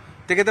কৰক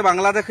তেখেতে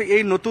বাংলাদেশ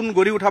এই নতুন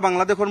গঢ়ি উঠা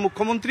বাংলাদেশৰ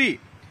মুখ্যমন্ত্ৰী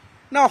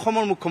না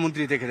অসমৰ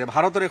মুখ্যমন্ত্ৰী তেখেতে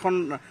ভাৰতৰ এখন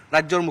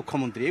ৰাজ্যৰ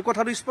মুখ্যমন্ত্ৰী এই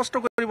কথাটো স্পষ্ট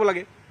কৰিব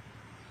লাগে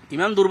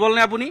ইমান দুৰ্বল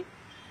নে আপুনি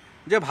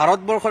যে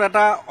ভাৰতবৰ্ষৰ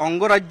এটা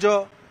অংগৰাজ্য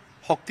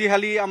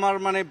শক্তিশালী আমাৰ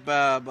মানে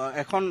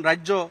এখন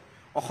ৰাজ্য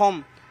অসম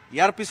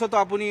ইয়াৰ পিছতো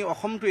আপুনি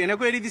অসমটো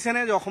এনেকৈ এৰি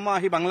দিছেনে যে অসম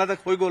আহি বাংলাদেশ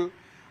হৈ গ'ল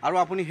আৰু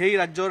আপুনি সেই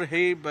ৰাজ্যৰ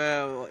সেই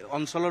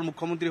অঞ্চলৰ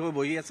মুখ্যমন্ত্ৰী হৈ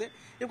বহি আছে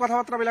এই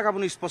কথাবাৰ্তাবিলাক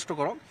আপুনি স্পষ্ট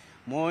কৰক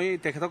মই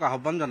তেখেতক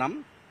আহ্বান জনাম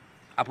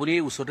আপুনি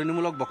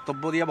উচতনিমূলক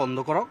বক্তব্য দিয়া বন্ধ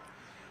কৰক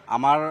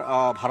আমাৰ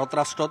ভাৰত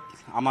ৰাষ্ট্ৰত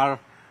আমাৰ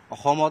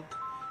অসমত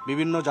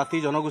বিভিন্ন জাতি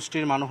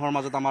জনগোষ্ঠীৰ মানুহৰ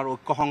মাজত আমাৰ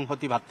ঐক্য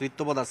সংহতি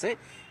ভাতৃত্ববোধ আছে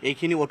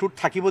এইখিনি অটুট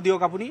থাকিব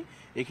দিয়ক আপুনি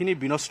এইখিনি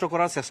বিনষ্ট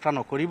কৰাৰ চেষ্টা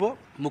নকৰিব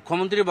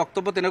মুখ্যমন্ত্ৰীৰ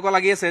বক্তব্য তেনেকুৱা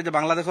লাগি আছে যে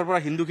বাংলাদেশৰ পৰা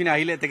হিন্দুখিনি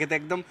আহিলে তেখেতে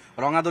একদম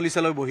ৰঙা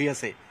দলিচালৈ বহি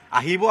আছে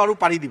আহিব আৰু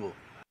পাৰি দিব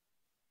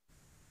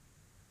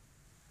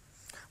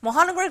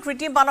মহানগৰীৰ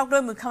কৃত্ৰিম বানক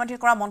লৈ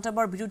মুখ্যমন্ত্ৰীয়ে কৰা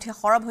মন্তব্যৰ বিৰুদ্ধে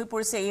সৰব হৈ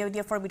পৰিছে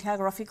ইউডিএফৰ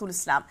বিধায়ক ৰফিকুল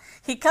ইছলাম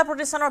শিক্ষা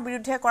প্ৰতিষ্ঠানৰ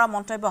বিৰুদ্ধে কৰা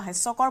মন্তব্য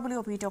হাস্যকৰ বুলি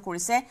অভিহিত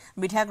কৰিছে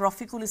বিধায়ক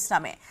ৰফিকুল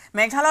ইছলামে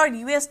মেঘালয়ৰ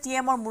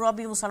ইউএছটিএমৰ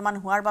মুৰব্বী মুছলমান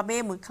হোৱাৰ বাবে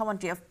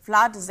মুখ্যমন্ত্ৰীয়ে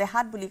ফ্লাড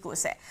জেহাদ বুলি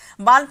কৈছে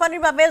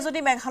বানপানীৰ বাবে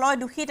যদি মেঘালয়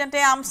দোষী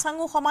তেন্তে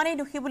আমচাঙো সমানেই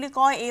দোষী বুলি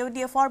কয়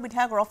ইউডিএফৰ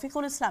বিধায়ক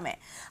ৰফিকুল ইছলামে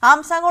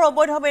আমচাঙৰ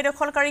অবৈধ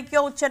বেদখলকাৰী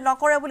কিয় উচ্ছেদ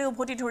নকৰে বুলি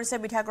উভতি ধৰিছে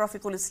বিধায়ক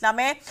ৰফিকুল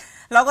ইছলামে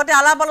লগতে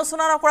আলাপ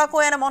আলোচনা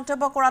নকৰাকৈ এনে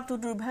মন্তব্য কৰাটো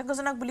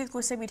দুৰ্ভাগ্যজনক বুলি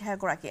কৈছে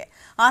বিধায়ক মন্ত্ৰীগৰাকীয়ে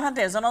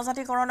আনহাতে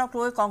জনজাতিকৰণক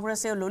লৈ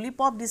কংগ্ৰেছে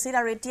ললিপপ দিছিল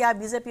আৰু এতিয়া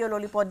বিজেপিয়ে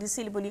ললিপপ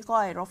দিছিল বুলি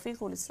কয়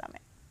ৰফিকুল ইছলামে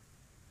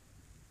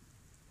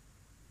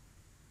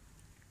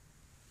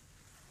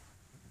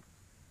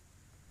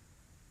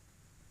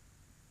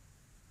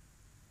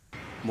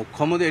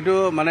মুখ্যমন্ত্ৰী এইটো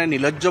মানে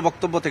নিলজ্জ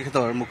বক্তব্য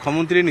তেখেতৰ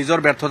মুখ্যমন্ত্ৰী নিজৰ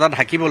ব্যৰ্থতা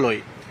ঢাকিবলৈ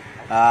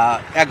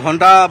 1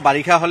 ঘণ্টা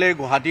বাৰিষা হলে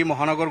গুৱাহাটী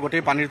মহানগৰ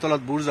গোটেই পানীৰ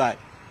তলত বুৰ যায়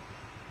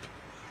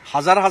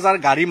হাজাৰ হাজাৰ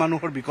গাড়ী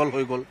মানুহৰ বিকল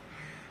হৈ গ'ল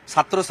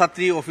ছাত্ৰ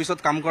ছাত্ৰী অফিসত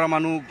কাম কৰা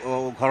মানুহ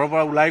ঘৰৰ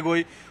পৰা ওলাই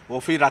গৈ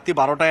ৰাতি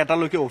 12টা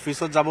 1টালৈকে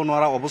অফিসত যাব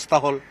নোৱাৰা অৱস্থা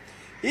হ'ল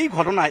এই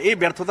ঘটনা এই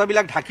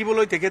ব্যৰ্থতাবিলাক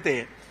ঢাকিবলৈ তেখেতে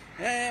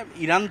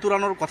ইৰাণ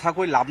তুৰাণৰ কথা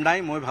কৈ লাভ নাই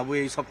মই ভাবো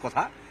এই সব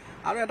কথা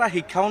আৰু এটা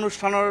শিক্ষা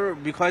অনুষ্ঠানৰ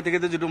বিষয়ে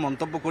তেখেতে যেটো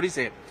মন্তব্য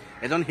কৰিছে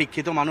এজন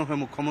শিক্ষিত মানুহ হয়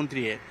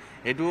মুখ্যমন্ত্ৰীয়ে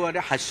এটো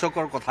এটা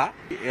হাস্যকৰ কথা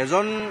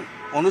এজন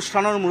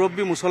অনুষ্ঠানৰ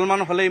মুৰব্বী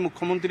মুছলমান হলে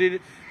মুখ্যমন্ত্ৰীৰ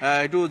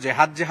এটো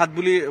জেহাদ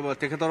বুলি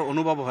তেখেতৰ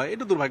অনুভৱ হয়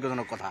এটো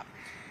দুৰ্ভাগ্যজনক কথা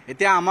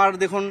এতিয়া আমাৰ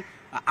দেখোন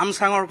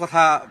আমসাঙৰ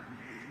কথা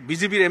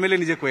বিজেপিৰ এমএলএ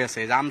নিজে কৈ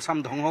আছে যে আমসাম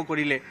ধ্বংস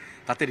কৰিলে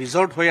তাতে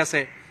ৰিজৰ্ট হৈ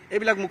আছে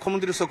এইবিলাক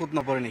মুখ্যমন্ত্ৰীৰ চকুত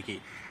নপৰে নেকি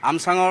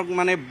আমসাঙক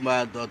মানে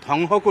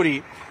ধ্বংস কৰি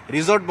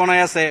ৰিজৰ্ট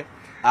বনাই আছে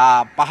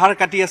পাহাৰ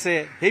কাটি আছে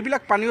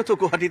সেইবিলাক পানীও তো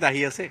গুৱাহাটীত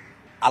আহি আছে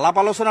আলাপ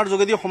আলোচনাৰ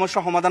যোগেদি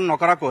সমস্যা সমাধান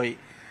নকৰাকৈ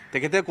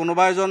তেখেতে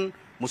কোনোবা এজন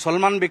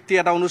মুছলমান ব্যক্তি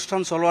এটা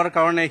অনুষ্ঠান চলোৱাৰ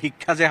কাৰণে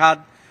শিক্ষা জেহাদ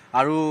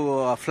আৰু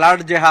ফ্লাড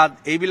জেহাদ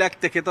এইবিলাক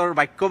তেখেতৰ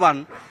বাক্যবান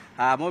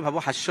মই ভাবো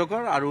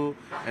হাস্যকৰ আৰু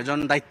এজন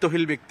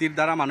দায়িত্বশীল ব্যক্তিৰ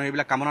দ্বাৰা মানুহ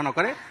এইবিলাক কামনা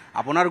নকৰে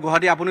আপোনাৰ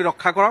গুৱাহাটী আপুনি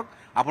ৰক্ষা কৰক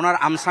আপোনাৰ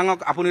আমসাঙক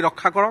আপুনি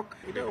ৰক্ষা কৰক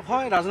এটা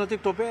হয় ৰাজনৈতিক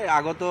টপে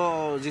আগত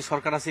যি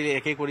চৰকাৰ আছিল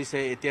একে কৰিছে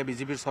এতিয়া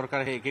বিজেপিৰ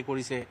চৰকাৰে একে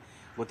কৰিছে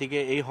গতিকে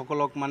এই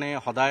সকলক মানে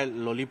সদায়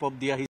ললিপপ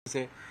দি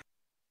আহিছে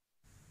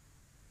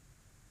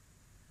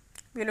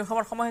বিনু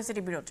খবৰ সময় হৈছে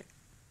বিৰতি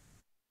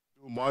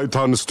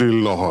মাইথান ষ্টিল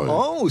নহয়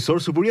ওচৰ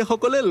চুবুৰীয়া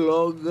সকলে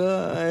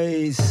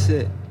লগাইছে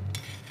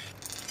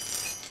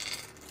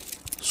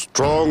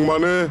ষ্ট্ৰং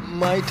মানে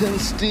মাইথান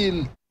ষ্টিল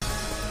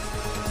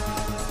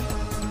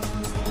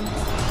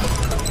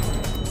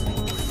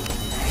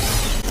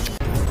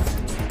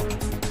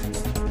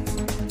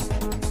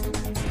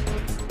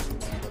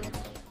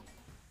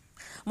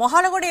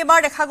মহানগৰীত এবাৰ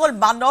দেখা গ'ল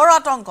বান্দৰ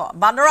আতংক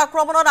বান্দৰ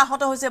আক্ৰমণত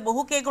আহত হৈছে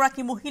বহু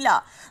কেইগৰাকী মহিলা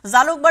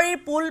জালুকবাৰীৰ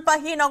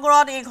পুলপাহি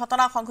নগৰত এই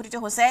ঘটনা সংঘটিত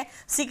হৈছে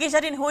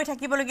চিকিৎসাধীন হৈ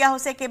থাকিবলগীয়া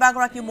হৈছে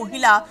কেইবাগৰাকী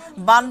মহিলা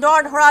বান্দৰ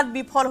ধৰাত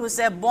বিফল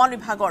হৈছে বন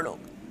বিভাগৰ লোক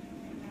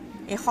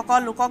এই সকল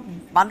লোকক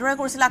বান্দৰে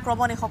কৰিছিল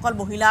আক্ৰমণ এই সকল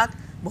মহিলাক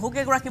বহু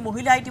কেইগৰাকী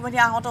মহিলা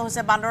ইতিমধ্যে আহত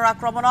হৈছে বান্দৰ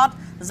আক্ৰমণত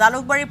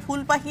জালুকবাৰী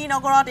ফুলপাহি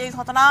নগৰত এই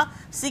ঘটনা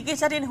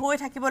চিকিৎসাধীন হৈ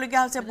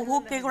থাকিবলগীয়া হৈছে বহু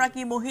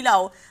কেইগৰাকী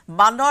মহিলাও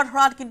বান্দৰ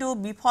ধৰাত কিন্তু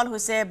বিফল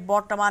হৈছে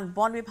বৰ্তমান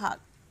বন বিভাগ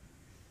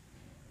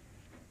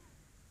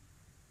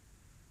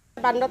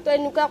বান্দৰটো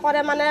এনেকুৱা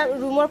কৰে মানে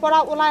ৰুমৰ পৰা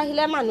ওলাই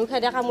আহিলে মানুহ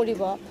খেদে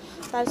কামুৰিব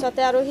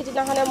তাৰপিছতে আৰু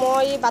সিদিনাখনে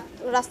মই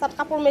ৰাস্তাত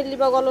কাপোৰ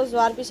মেলিব গ'লো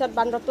যোৱাৰ পিছত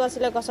বান্দৰটো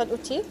আছিলে গছত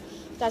উঠি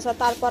তাৰপিছত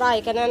তাৰ পৰা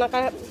আহি কেনে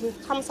এনেকৈ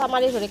খামচা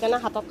মাৰি ধৰি কেনে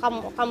হাতত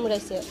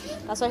কামুৰাইছে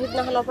তাৰপিছত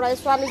সিদিনাখনৰ পৰা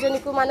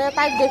ছোৱালীজনীকো মানে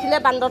তাইক দেখিলে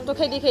বান্দৰটো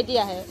খেদি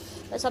আহে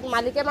তাৰপিছত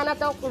মালিকে মানে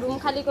তেওঁক ৰুম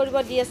খালী কৰিব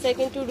দি আছে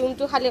কিন্তু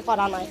ৰুমটো খালী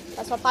কৰা নাই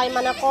তাৰপিছত তাই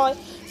মানে কয়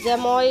যে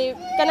মই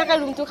কেনেকৈ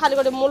ৰুমটো খালী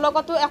কৰিম মোৰ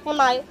লগতো একো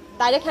নাই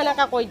ডাইৰেক্ট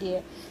সেনেকৈ কৈ দিয়ে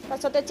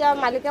তাৰপিছত এতিয়া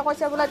মালিকে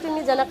কৈছে বোলে তুমি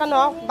যেনেকৈ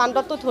নহওক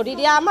বান্দৰটো ধৰি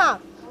দিয়া আমাক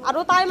আৰু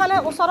তাই মানে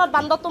ওচৰত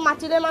বান্দৰটো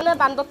মাতিলে মানে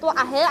বান্দৰটো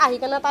আহি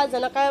কেনে তাই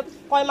যেনেকৈ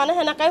কয় মানে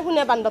সেনেকৈ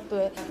শুনে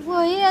বান্দৰটোৱে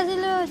বহি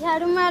আছিলোঁ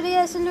ঝাৰু মাৰি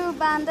আছিলোঁ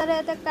বান্দৰে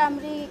এটা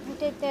কামুৰি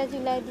গোটেই তেজ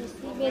ওলাই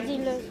দিছে বেজি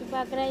লৈছোঁ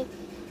বাগৰাই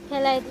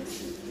খেলাই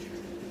দিছে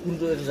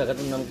কোনটো এইটো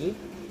জাগাটোৰ নাম কি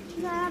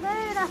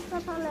ৰাস্তা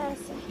ফালে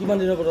আছে কিমান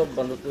দিনৰ পৰা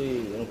বান্দৰটো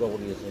এনেকুৱা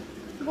কৰি আছে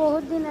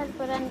বহুত দিনৰ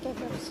পৰা এনেকৈ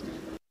কৰিছে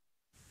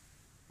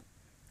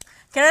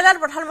কেৰালাৰ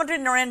প্ৰধানমন্ত্ৰী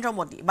নৰেন্দ্ৰ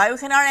মোদী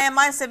বায়ুসেনাৰ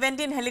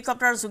MI-17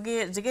 হেলিকপ্টাৰ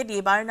যোগেদি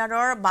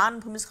বায়নাডৰ বান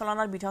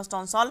ভূমিস্খলনত বিধ্বস্ত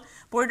অঞ্চল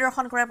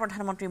পৰিদৰ্শন কৰে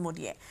প্ৰধানমন্ত্ৰী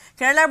মোদীয়ে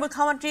কেৰালাৰ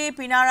মুখ্যমন্ত্ৰী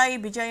পিনাৰায়ী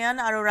বিজয়ন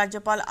আৰু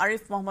ৰাজ্যপাল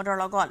আৰিফ মহম্মদৰ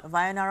লগত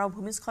বায়নাডৰ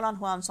ভূমিস্খলন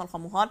হোৱা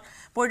অঞ্চলসমূহত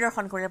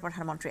পৰিদৰ্শন কৰে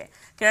প্ৰধানমন্ত্ৰীয়ে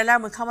কেৰালাৰ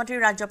মুখ্যমন্ত্ৰী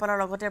ৰাজ্যপালৰ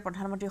লগতে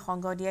প্ৰধানমন্ত্ৰী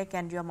সংগ দিয়ে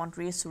কেন্দ্ৰীয়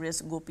মন্ত্ৰী সুৰেশ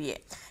গোপীয়ে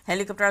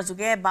হেলিকপ্টাৰ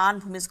যোগে বান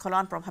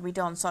ভূমিস্খলন প্ৰভাৱিত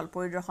অঞ্চল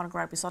পৰিদৰ্শন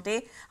কৰাৰ পিছতে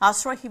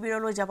আশ্ৰয়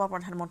শিবিৰলৈ যাব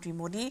প্ৰধানমন্ত্ৰী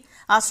মোদী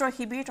আশ্ৰয়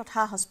শিবিৰ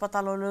তথা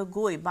হাস্পতাললৈ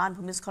গৈ বান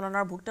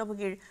ভূমিস্খলনৰ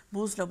ভুক্তভোগীৰ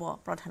বুজ ল'ব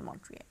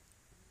প্ৰধানমন্ত্ৰীয়ে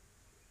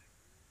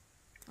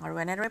আৰু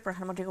এনেদৰে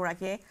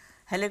প্ৰধানমন্ত্ৰীগৰাকীয়ে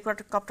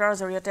হেলিকপ্টাৰৰ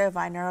জৰিয়তে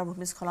বায়নাৰৰ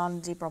ভূমিস্খলন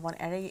যি প্ৰবণ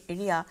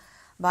এৰিয়া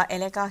বা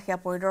এলেকা সেয়া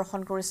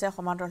পৰিদৰ্শন কৰিছে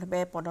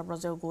সমান্তৰালভাৱে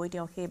পদব্ৰজেও গৈ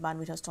তেওঁ সেই বান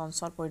বিধ্বস্ত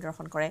অঞ্চল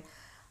পৰিদৰ্শন কৰে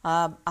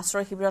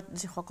আশ্ৰয় শিবিৰত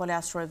যিসকলে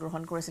আশ্ৰয়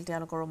গ্ৰহণ কৰিছিল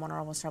তেওঁলোকৰো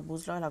মনৰ অৱস্থাৰ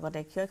বুজ লয় লগতে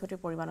ক্ষয়ক্ষতিৰ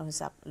পৰিমাণৰ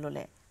হিচাপ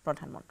ল'লে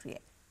প্ৰধানমন্ত্ৰীয়ে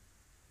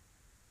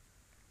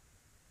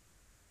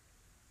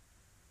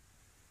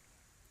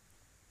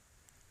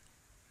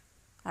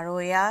আৰু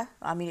এয়া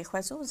আমি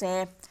দেখুৱাইছোঁ যে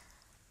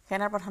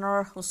সেনাৰ প্ৰধানৰ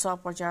উচ্চ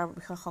পৰ্যায়ৰ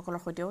বিষয়াসকলৰ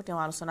সৈতেও তেওঁ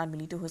আলোচনাত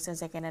মিলিত হৈছে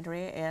যে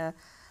কেনেদৰে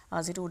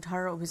যিটো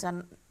উদ্ধাৰ অভিযান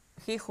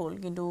শেষ হ'ল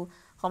কিন্তু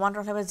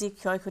সমান্তৰালভাৱে যি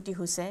ক্ষয়ক্ষতি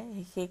হৈছে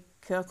সেই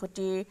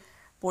ক্ষয়ক্ষতিৰ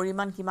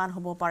পৰিমাণ কিমান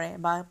হ'ব পাৰে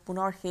বা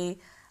পুনৰ সেই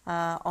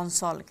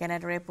অঞ্চল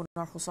কেনেদৰে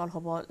পুনৰ সুচল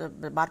হ'ব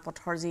বাট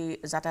পথৰ যি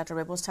যাতায়াতৰ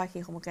ব্যৱস্থা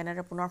সেইসমূহ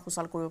কেনেদৰে পুনৰ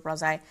সুচল কৰিব পৰা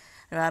যায়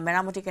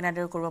মেৰামতি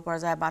কেনেদৰে কৰিব পৰা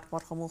যায় বাট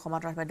পথসমূহ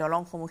সমান্তৰালভাৱে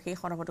দলংসমূহ সেই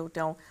সন্দৰ্ভতো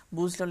তেওঁ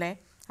বুজ ল'লে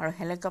আৰু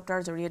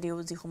হেলিকপ্টাৰৰ জৰিয়তেও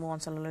যিসমূহ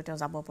অঞ্চললৈ তেওঁ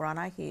যাব পৰা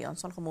নাই সেই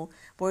অঞ্চলসমূহ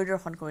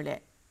পৰিদৰ্শন কৰিলে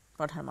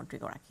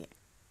প্ৰধানমন্ত্ৰীগৰাকীয়ে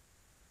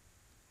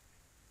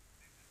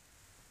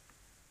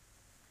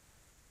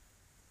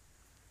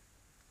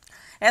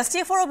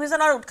STFৰ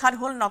অভিযানৰ উৎখাত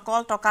হ'ল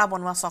নকল টকা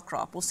বনোৱা চক্ৰ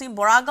পশ্চিম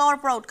বৰাগাঁৱৰ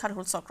পৰা উৎখাত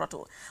হ'ল চক্ৰটো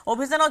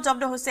অভিযানত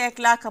জব্দ হৈছে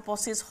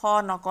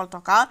 1,25,000 নকল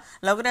টকা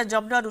লগতে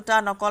জব্দ দুটা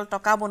নকল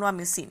টকা বনোৱা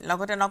মেচিন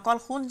লগতে নকল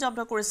সোণ জব্দ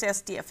কৰিছে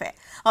STFে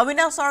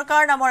অবিনাশ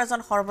চৰকাৰ নামৰ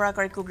এজন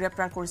সৰবৰাহকাৰীকো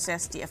গ্ৰেপ্তাৰ কৰিছে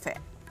STFে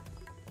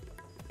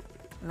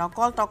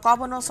নকল টকা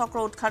বনোৱা চক্ৰ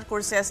উৎখাত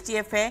কৰিছে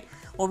STFে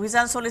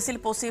অভিযান চলিছিল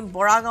পশ্চিম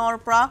বৰাগাঁৱৰ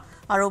পৰা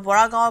আৰু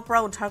বৰাগাঁৱৰ পৰা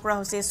উদ্ধাৰ কৰা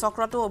হৈছে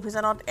চক্ৰটো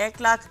অভিযানত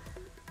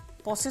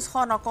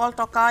 1,25,000 নকল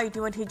টকা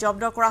ইতিমধ্যে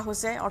জব্দ কৰা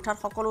হৈছে অৰ্থাৎ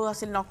সকলো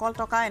আছিল নকল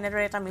টকা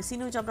এনেদৰে এটা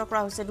মেচিনো জব্দ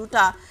কৰা হৈছে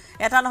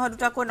এটা নহয়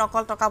দুটাকৈ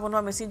নকল টকা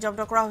বনোৱা মেচিন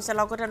জব্দ কৰা হৈছে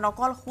লগতে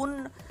নকল সোণ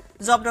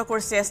জব্দ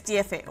কৰিছে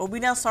STFে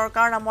অবিনাশ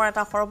চৰকাৰ নামৰ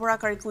এটা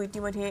সৰবৰাহকাৰীকো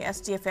ইতিমধ্যে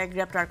STFে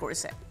গ্ৰেপ্তাৰ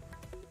কৰিছে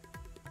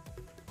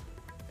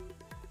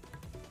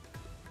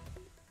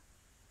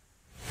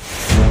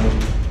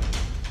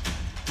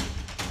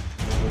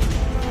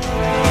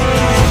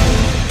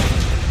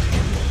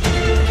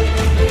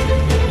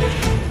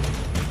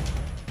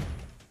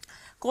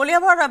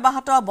কলিয়াবৰত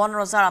অব্যাহত বন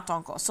ৰজাৰ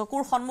আতংক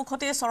চকুৰ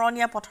সন্মুখতে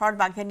চৰণীয়া পথাৰত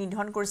বাঘে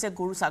নিধন কৰিছে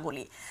গৰু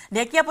ছাগলী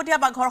ঢেকিয়াপতীয়া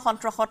বাঘৰ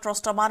সন্ত্ৰাসত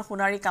ত্ৰস্তমান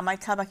সোণাৰী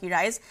কামাখ্যাবাসী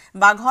ৰাইজ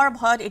বাঘৰ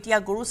ভয়ত এতিয়া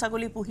গৰু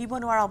ছাগলী পুহিব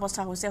নোৱাৰা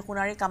অৱস্থা হৈছে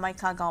সোণাৰী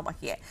কামাখ্যা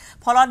গাঁওবাসীয়ে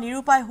ফলত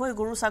নিৰুপায় হৈ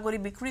গৰু ছাগলী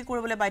বিক্ৰী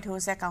কৰিবলৈ বাধ্য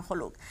হৈছে একাংশ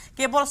লোক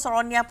কেৱল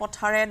চৰণীয়া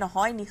পথাৰে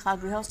নহয় নিশা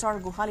গৃহস্থৰ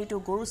গোহালিটো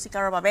গৰু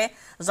চিকাৰৰ বাবে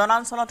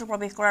জনাঞ্চলতো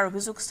প্ৰৱেশ কৰাৰ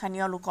অভিযোগ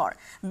স্থানীয় লোকৰ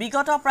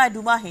বিগত প্ৰায়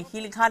দুমাহে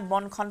হিলঘাট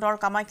বনখণ্ডৰ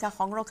কামাখ্যা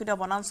সংৰক্ষিত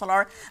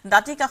বনাঞ্চলৰ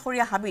দাঁতি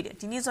কাষৰীয়া হাবিত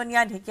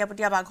তিনিজনীয়া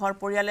ঢেকিয়াপতীয়া বাঘৰ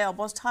পৰিয়ালে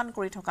অৱস্থান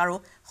কৰি থকাৰো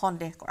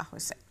সন্দেহ কৰা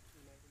হৈছে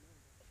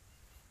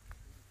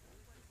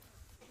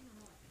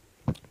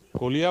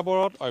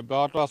কলিয়াবৰত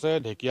অব্যাহত আছে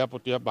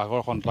ঢেকিয়াপতীয়া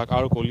বাঘৰ সন্ত্ৰাস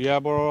আৰু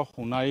কলিয়াবৰৰ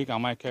সোণাৰী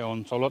কামাখ্যা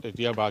অঞ্চলত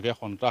এতিয়া বাঘে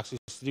সন্ত্ৰাস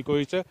সৃষ্টি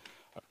কৰিছে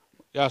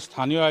ইয়াৰ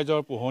স্থানীয়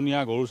ৰাইজৰ পোহনীয়া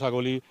গৰু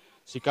ছাগলী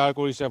চিকাৰ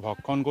কৰিছে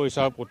ভক্ষণ কৰিছে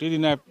আৰু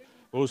প্ৰতিদিনে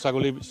গৰু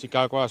ছাগলী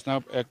চিকাৰ কৰা নিচিনা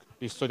এক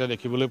দৃশ্য এতিয়া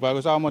দেখিবলৈ পোৱা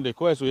গৈছে আৰু মই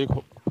দেখুৱাইছোঁ এই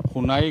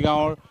সোণাৰী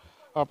গাঁৱৰ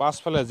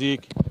পাছফালে যি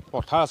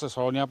পথাৰ আছে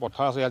চৰণীয়া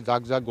পথাৰ আছে ইয়াত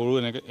জাক জাক গৰু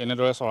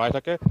এনেদৰে চৰাই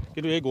থাকে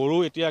কিন্তু এই গৰু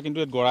এতিয়া কিন্তু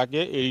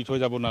গৰাকীয়ে এৰি থৈ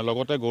যাব নোৱাৰে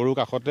লগতে গৰুৰ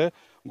কাষতে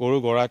গৰু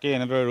গৰাকীয়ে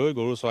এনেদৰে ৰৈ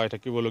গৰু চৰাই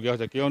থাকিবলগীয়া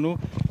হৈছে কিয়নো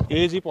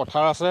এই যি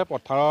পথাৰ আছে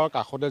পথাৰৰ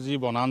কাষতে যি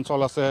বনাঞ্চল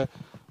আছে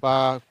বা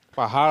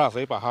পাহাৰ আছে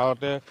এই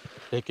পাহাৰতে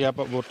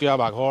ঢেকিয়াপতীয়া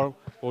বাঘৰ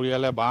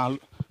পৰিয়ালে বাঁহ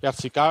ইয়াত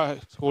চিকাৰ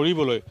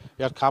কৰিবলৈ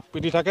ইয়াত খাপ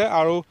পিটি থাকে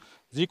আৰু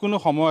যিকোনো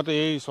সময়তে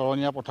এই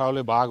চৰণীয়া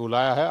পথাৰলৈ বাঘ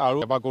ওলাই আহে আৰু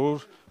এবাৰ গৰুৰ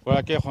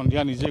গৰাকীয়ে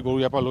সন্ধিয়া নিজে গৰু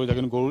ইয়াৰ পৰা লৈ যায়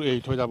কিন্তু গৰু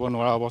এৰি থৈ যাব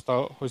নোৱাৰা অৱস্থা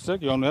হৈছে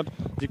কিয়নো ইয়াত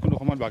যিকোনো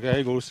সময়ত বাঘে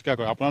আহি গৰু চিকাৰ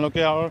কৰে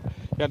আপোনালোকে আৰু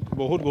ইয়াত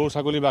বহুত গৰু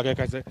ছাগলী বাঘে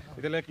খাইছে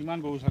এতিয়ালৈকে কিমান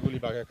গৰু ছাগলী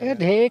বাঘে খাইছে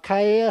ঢেৰ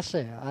খায়ে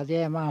আছে আজি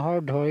এমাহৰ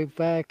ধৰি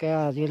পাই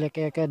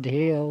আজিলৈকে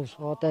ঢেৰ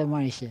ওচৰতে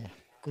মাৰিছে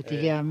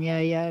গতিকে আমি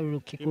ইয়াৰ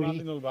ৰক্ষী কৰি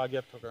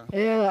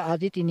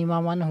আজি 3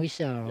 মাহমান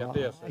হৈছে আৰু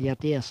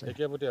ইয়াতে আছে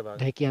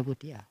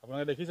ঢেকিয়াপতীয়া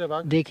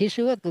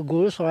দেখিছোঁ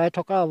গৰু চৰাই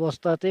থকা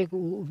অৱস্থাতে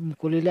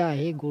মুকলিলৈ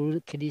আহি গৰু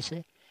খেদিছে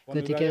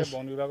গতিকে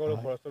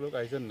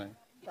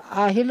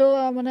আহিলেও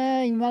মানে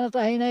ইমান এটা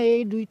আহি নাই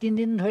এই 2-3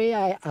 দিন ধৰি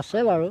আছে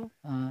বাৰু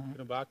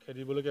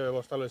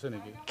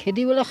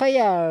খেদিবলৈ খাই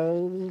আৰু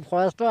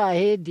ফৰেষ্টৰ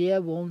আহি দিয়ে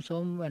বম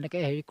চম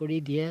এনেকৈ হেৰি কৰি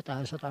দিয়ে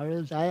তাৰপিছত আৰু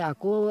যায়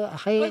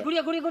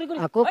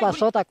আকৌ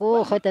পাছত আকৌ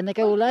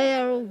তেনেকৈ ওলাই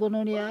আৰু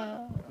বননীয়া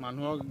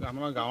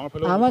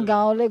আমাৰ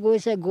গাঁৱলৈ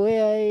গৈছে গৈ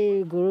এই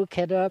গৰু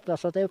খেদোৱাৰ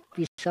পাছতে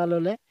পিছা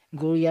ল'লে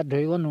গৰু ইয়াত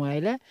ধৰিব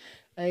নোৱাৰিলে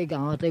এই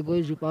গাঁৱতে গৈ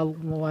জোপা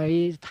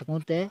মাৰি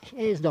থাকোঁতে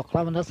এই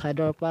দখলাবন্ধা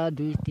ছাইডৰ পৰা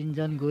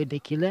 2-3জন গৈ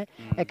দেখিলে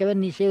একেবাৰে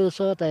নিচেই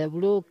ওচৰতে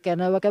বোলো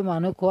কেনেবাকৈ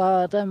মানুহ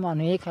খোৱাহেঁতেন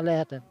মানুহেই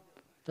খালেহেঁতেন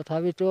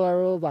তথাপিতো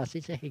আৰু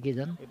বাচিছে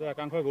সেইকেইজন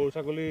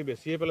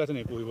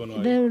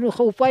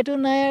উপায়টো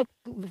নাই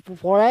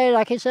পৰাই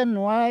ৰাখিছে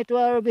নোৱাৰাইতো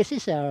আৰু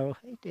বেচিছে আৰু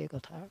সেইটোৱে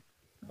কথা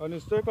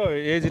নিশ্চয়কৈ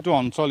এই যিটো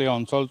অঞ্চল এই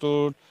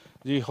অঞ্চলটোত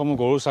যিসমূহ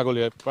গৰু ছাগলী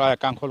প্ৰায়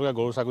একাংশ লোকে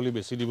গৰু ছাগলী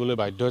বেচি দিবলৈ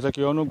বাধ্য হৈছে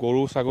কিয়নো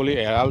গৰু ছাগলী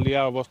এৰাল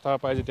দিয়াৰ অৱস্থাৰ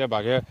পৰাই যেতিয়া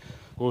বাঘে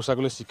গৰু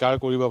ছাগলী চিকাৰ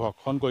কৰিব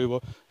ভক্ষণ কৰিব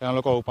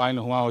তেওঁলোকৰ উপায়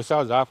নোহোৱা হৈছে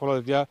আৰু যাৰ ফলত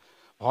এতিয়া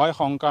ভয়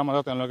শংকাৰ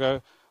মাজত তেওঁলোকে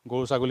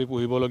গৰু ছাগলী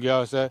পুহিবলগীয়া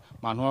হৈছে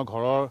মানুহৰ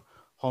ঘৰৰ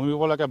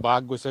সমীপলৈকে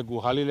বাঘ গৈছে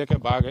গোহালিলৈকে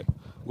বাঘ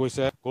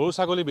গৈছে গৰু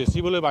ছাগলী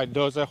বেচিবলৈ বাধ্য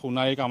হৈছে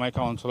সোণাৰী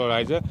কামাখ্যা অঞ্চলৰ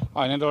ৰাইজে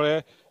আৰু এনেদৰে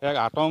এক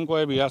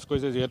আতংকই বিৰাজ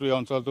কৰিছে যিহেতু এই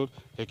অঞ্চলটোত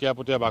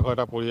ঢেকিয়াপতীয়া বাঘৰ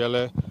এটা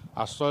পৰিয়ালে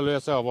আশ্ৰয় লৈ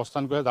আছে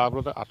অৱস্থান কৰি যাৰ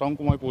ফলত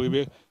আতংকময়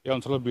পৰিৱেশ এই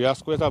অঞ্চলত বিৰাজ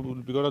কৰি আছে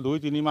বিগত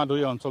 2-3 মাহ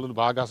ধৰি অঞ্চলটোত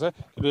বাঘ আছে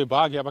কিন্তু এই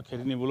বাঘ ইয়াৰ পৰা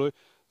খেদি নিবলৈ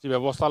যি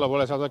ব্যৱস্থা ল'ব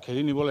লাগিছে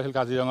খেদি নিবলৈ আহিল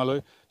কাজিৰঙালৈ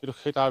কিন্তু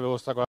সেই তাৰ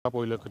ব্যৱস্থা কৰা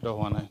পৰিলক্ষিত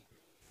হোৱা নাই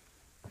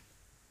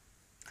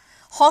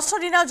ষষ্ঠ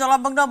দিনৰ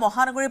জলমগ্ন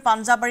মহানগৰী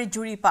পাঞ্জাবাৰী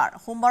জুৰিপাৰ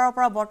সোমবাৰৰ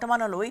পৰা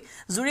বৰ্তমানলৈ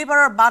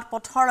জুৰিপাৰৰ বাট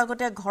পথৰ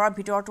লগতে ঘৰৰ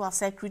ভিতৰতো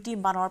আছে কৃত্ৰিম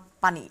বানৰ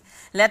পানী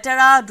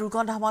লেতেৰা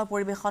দুৰ্গন্ধময়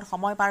পৰিৱেশত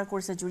সময় পাৰ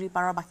কৰিছে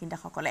জুৰিপাৰৰ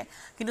বাসিন্দাসকলে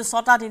কিন্তু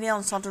 6টা দিনে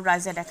অঞ্চলটোৰ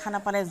ৰাইজে দেখা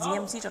নাপালে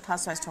জিএমচি তথা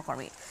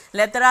স্বাস্থ্যকৰ্মী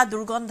লেতেৰা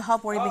দুৰ্গন্ধ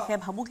পৰিৱেশে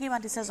ভাবুকি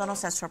মাতিছে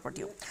জনস্বাস্থ্যৰ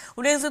প্ৰতিও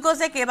উল্লেখযোগ্য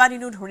যে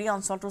কেইবাদিনো ধৰি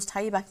অঞ্চলটোৰ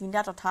স্থায়ী বাসিন্দা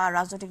তথা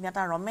ৰাজনৈতিক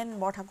নেতা ৰমেন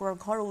বৰঠাকুৰৰ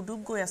ঘৰ ডুব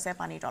গৈ আছে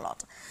পানীৰ তলত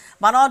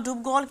বানত ডুব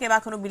গ'ল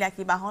কেইবাখনো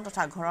বিলাসী বাহন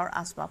তথা ঘৰৰ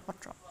আচবাব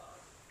পত্ৰ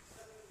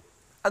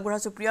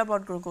Agurasupriya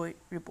Bodgurgoi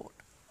report.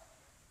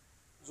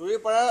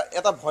 জুৰিপাৰা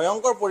এটা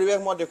ভয়ংকৰ পৰিৱেশ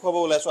মই দেখুৱাব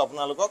ওলাইছো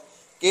আপোনালোকক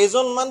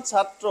কেইজনমান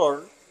ছাত্ৰৰ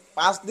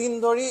 5 দিন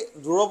ধৰি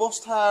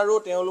দুৰৱস্থা আৰু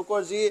তেওঁলোকৰ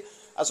যি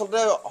আসলতে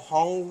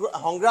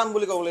সংগ্ৰাম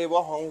বুলি ক'ব লাগিব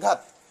সংঘাত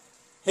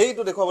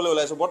সেইটো দেখুৱাবলৈ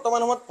ওলাইছো বৰ্তমান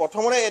সময়ত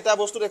প্ৰথমৰে এটা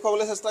বস্তু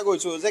দেখুৱাবলৈ চেষ্টা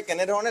কৰিছো যে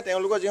কেনেধৰণে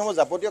তেওঁলোকৰ যিসমূহ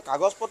যাৱতীয়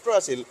কাগজ পত্ৰ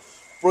আছিল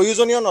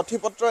প্ৰয়োজনীয়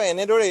নথিপত্ৰ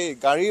এনেদৰে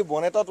গাড়ী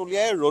বনেটত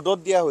উলিয়াই ৰ'দত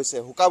দিয়া হৈছে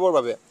হুকাবৰ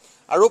বাবে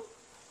আৰু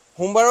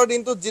সোমবাৰৰ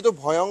দিনটোত যিটো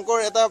ভয়ংকৰ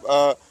এটা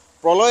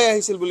প্ৰলয়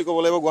আহিছিল বুলি ক'ব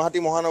লাগিব গুৱাহাটী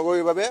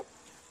মহানগৰীৰ বাবে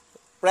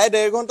প্ৰায়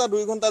 1.5 ঘণ্টা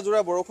 2 ঘণ্টা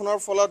জোৰা বৰষুণৰ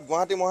ফলত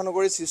গুৱাহাটী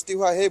মহানগৰীৰ সৃষ্টি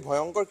হোৱা সেই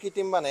ভয়ংকৰ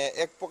কৃত্ৰিম বানে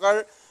এক প্ৰকাৰ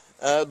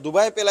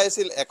ডুবাই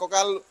পেলাইছিল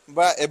এককাল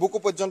বা এবুকু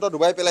পৰ্যন্ত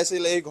ডুবাই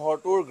পেলাইছিল এই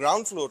ঘৰটোৰ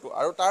গ্ৰাউণ্ড ফ্ল'ৰটো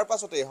আৰু তাৰ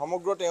পাছতে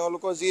সমগ্ৰ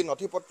তেওঁলোকৰ যি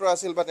নথিপত্ৰ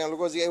আছিল বা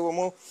তেওঁলোকৰ যি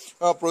এইসমূহ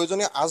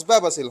প্ৰয়োজনীয়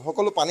আচবাব আছিল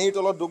সকলো পানীৰ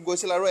তলত ডুব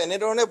গৈছিল আৰু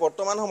এনেধৰণে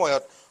বৰ্তমান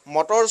সময়ত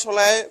মটৰ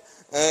চলাই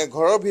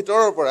ঘৰৰ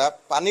ভিতৰৰ পৰা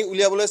পানী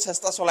উলিয়াবলৈ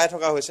চেষ্টা চলাই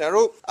থকা হৈছে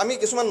আৰু আমি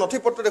কিছুমান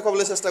নথিপত্ৰ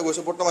দেখুৱাবলৈ চেষ্টা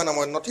কৰিছো বৰ্তমান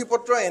সময়ত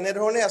নথিপত্ৰ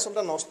এনেধৰণে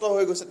আচলতে নষ্ট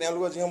হৈ গৈছে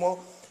তেওঁলোকৰ যিসমূহ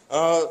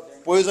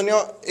প্ৰয়োজনীয়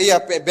এই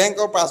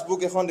বেংকৰ পাছবুক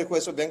এখন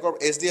দেখুৱাইছো বেংকৰ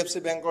HDFC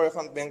বেংকৰ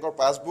এখন বেংকৰ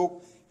পাছবুক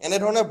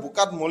এনেধৰণে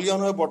বুকাত মলিয়ন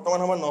হৈ বৰ্তমান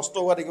সময়ত নষ্ট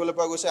হোৱা দেখিবলৈ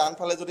পোৱা গৈছে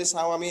আনফালে যদি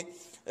চাওঁ আমি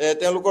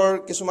তেওঁলোকৰ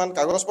কিছুমান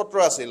কাগজ পত্ৰ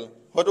আছিল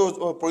হয়তো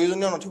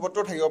প্ৰয়োজনীয় নথিপত্ৰ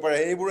থাকিব পাৰে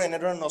এইবোৰ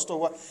এনেধৰণে নষ্ট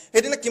হোৱা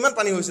সেইদিনা কিমান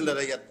পানী হৈছিল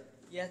দাদা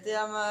ইয়াতে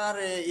আমাৰ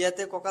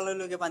ইয়াতে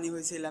ককালৈলৈকে পানী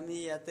হৈছিল আমি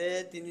ইয়াতে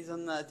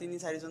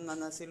 3-4জন মান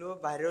আছিলো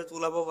বাহিৰত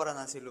ওলাব পৰা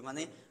নাছিলো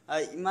মানে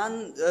ইমান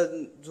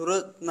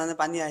জোৰত মানে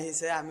পানী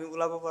আহিছে আমি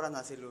ওলাব পৰা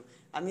নাছিলো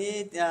আমি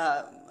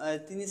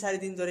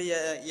 3-4 দিন ধৰি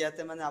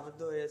ইয়াতে মানে আবদ্ধ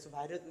হৈ আছো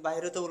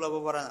বাহিৰতে ওলাব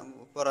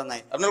পৰা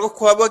নাই আপোনালোকৰ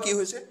খোৱা বোৱা কি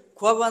হৈছে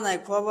খোৱা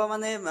বোৱা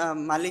মানে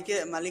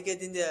মালিকে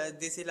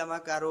দিছিল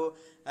আমাক আৰু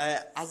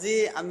আজি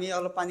আমি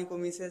অলপ পানী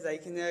কমিছে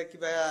যাইকিনে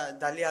কিবা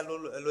দালি আলু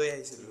লৈ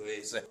আহিছিলো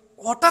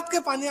হঠাৎকে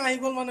পানী আহি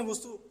গ'ল মানে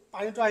বস্তু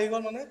পানীটো আহি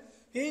গ'ল মানে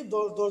এই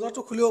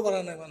দৰ্জাটো খুলিব পৰা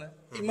নাই মানে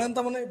ইমান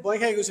তা মানে ভয়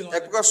খাই গৈছিল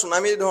এক প্ৰকাৰ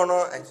সুনামিৰ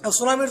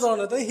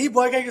ধৰণৰ তো হি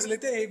ভয় খাই গৈছিল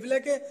এতিয়া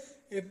এইবিলাকে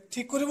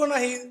ঠিক কৰিব না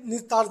হি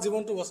তাৰ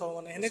জীৱনটো বচাব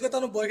মানে এনেকৈ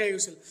তানো ভয় খাই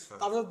গৈছিল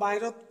তাৰপিছত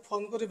বাহিৰত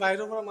ফোন কৰি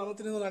বাহিৰৰ পৰা মানুহ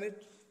 3জন আনি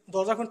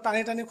দৰ্জাখন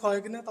টানি খুৱাই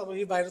কিনে তাৰপৰা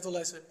হি বাহিৰত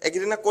ওলাইছে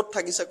একদিনা ক'ত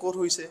থাকিছে ক'ত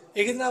হৈছে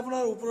একদিনা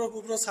আপোনাৰ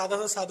ওপৰত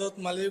চাদত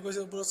মালিকে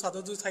কৈছে ওপৰত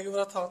চাদত যদি থাকিব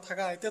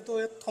থাকা এতিয়াতো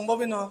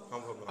সম্ভৱেই নহয়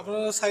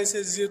আপোনালোকে চাইছে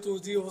যিহেতু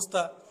যি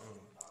অৱস্থা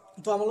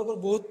তো আমালোকৰ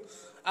বহুত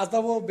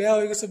আদাব বেয়া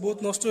হৈ গৈছে বহুত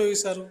নষ্ট হৈ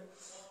গৈছে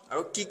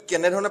আৰু কি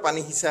কেনেধৰণে পানী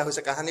হিচা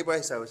হৈছে কাহানিৰ পৰা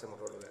হিচা হৈছে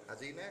মটৰলৈ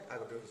আজি নে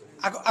আগতে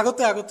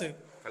হৈছে আগতে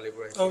কালিৰ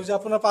পৰা যে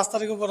আপোনাৰ 5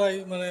 তাৰিখৰ পৰা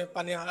মানে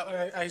পানী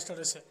আহি ষ্টাৰ্ট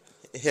হৈছে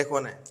শেষ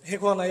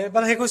হোৱা নাই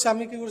এবাৰ শেষ হৈছে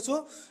আমি কি কৰিছো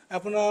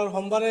আপোনাৰ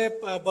সোমবাৰে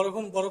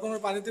বৰষুণৰ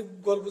পানীতে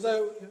গল বুজাই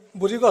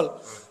বুৰি গল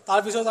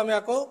তাৰপিছত আমি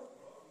আকৌ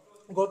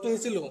গৰটো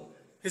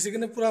হিচি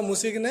কিনে পুৰা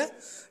মুচি কিনে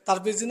তাৰ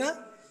পিছদিনা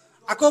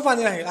আকৌ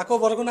পানী আহি আকৌ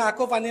বৰষুণে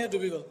আকৌ পানীয়ে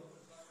ডুবি গল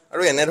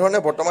আৰু এনেধৰণে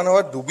বৰ্তমান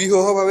সময়ত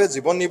ডুবিহভাৱে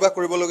জীৱন নিৰ্বাহ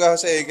কৰিব লগা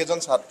হৈছে এইকেইজন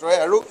ছাত্ৰই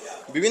আৰু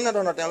বিভিন্ন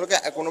ধৰণৰ তেওঁলোকে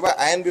কোনোবা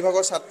আইন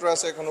বিভাগৰ ছাত্ৰ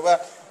আছে কোনোবা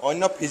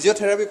অন্য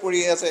ফিজিঅথেৰাপি কৰি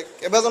আছে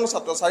কেইবাজনো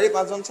ছাত্ৰ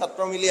 4-5জন ছাত্ৰ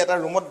মিলি এটা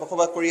ৰুমত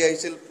বসবাস কৰি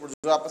আহিছিল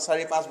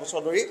 4-5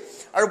 বছৰ ধৰি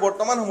আৰু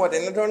বৰ্তমান সময়ত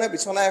এনেধৰণে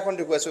বিছনা এখন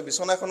দেখুৱাইছো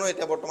বিছনাখনো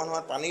এতিয়া বৰ্তমান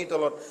সময়ত পানীৰ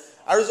তলত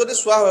আৰু যদি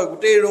চোৱা হয়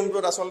গোটেই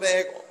ৰুমটোত আচলতে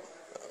এক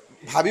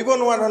ভাবিব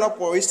নোৱাৰা ধৰণৰ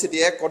পৰিস্থিতি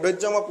এক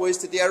কদৰ্যময়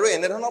পৰিস্থিতি আৰু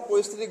এনেধৰণৰ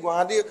পৰিস্থিতি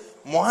গুৱাহাটী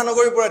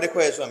মহানগৰীৰ পৰা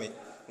দেখুৱাইছো আমি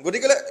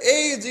গতিকে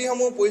এই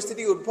যিসমূহ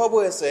পৰিস্থিতি উদ্ভৱ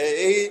হৈ আছে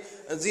এই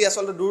যি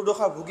আচলতে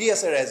দুৰ্দশা ভুগি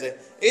আছে ৰাইজে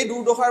এই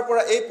দুৰ্দশাৰ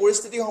পৰা এই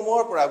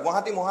পৰিস্থিতিসমূহৰ পৰা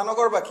গুৱাহাটী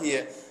মহানগৰবাসীয়ে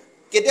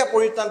কেতিয়া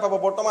পৰিত্ৰাণ পাব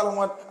বৰ্তমান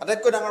সময়ত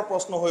আটাইতকৈ ডাঙৰ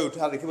প্ৰশ্ন হৈ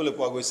উঠা দেখিবলৈ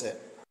পোৱা গৈছে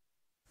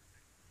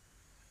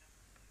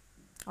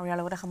আৰু ইয়াৰ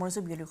লগতে সামৰিছো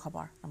বিয়লি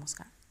খবৰ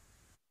নমস্কাৰ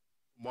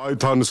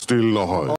মাইথান ষ্টিল নহয়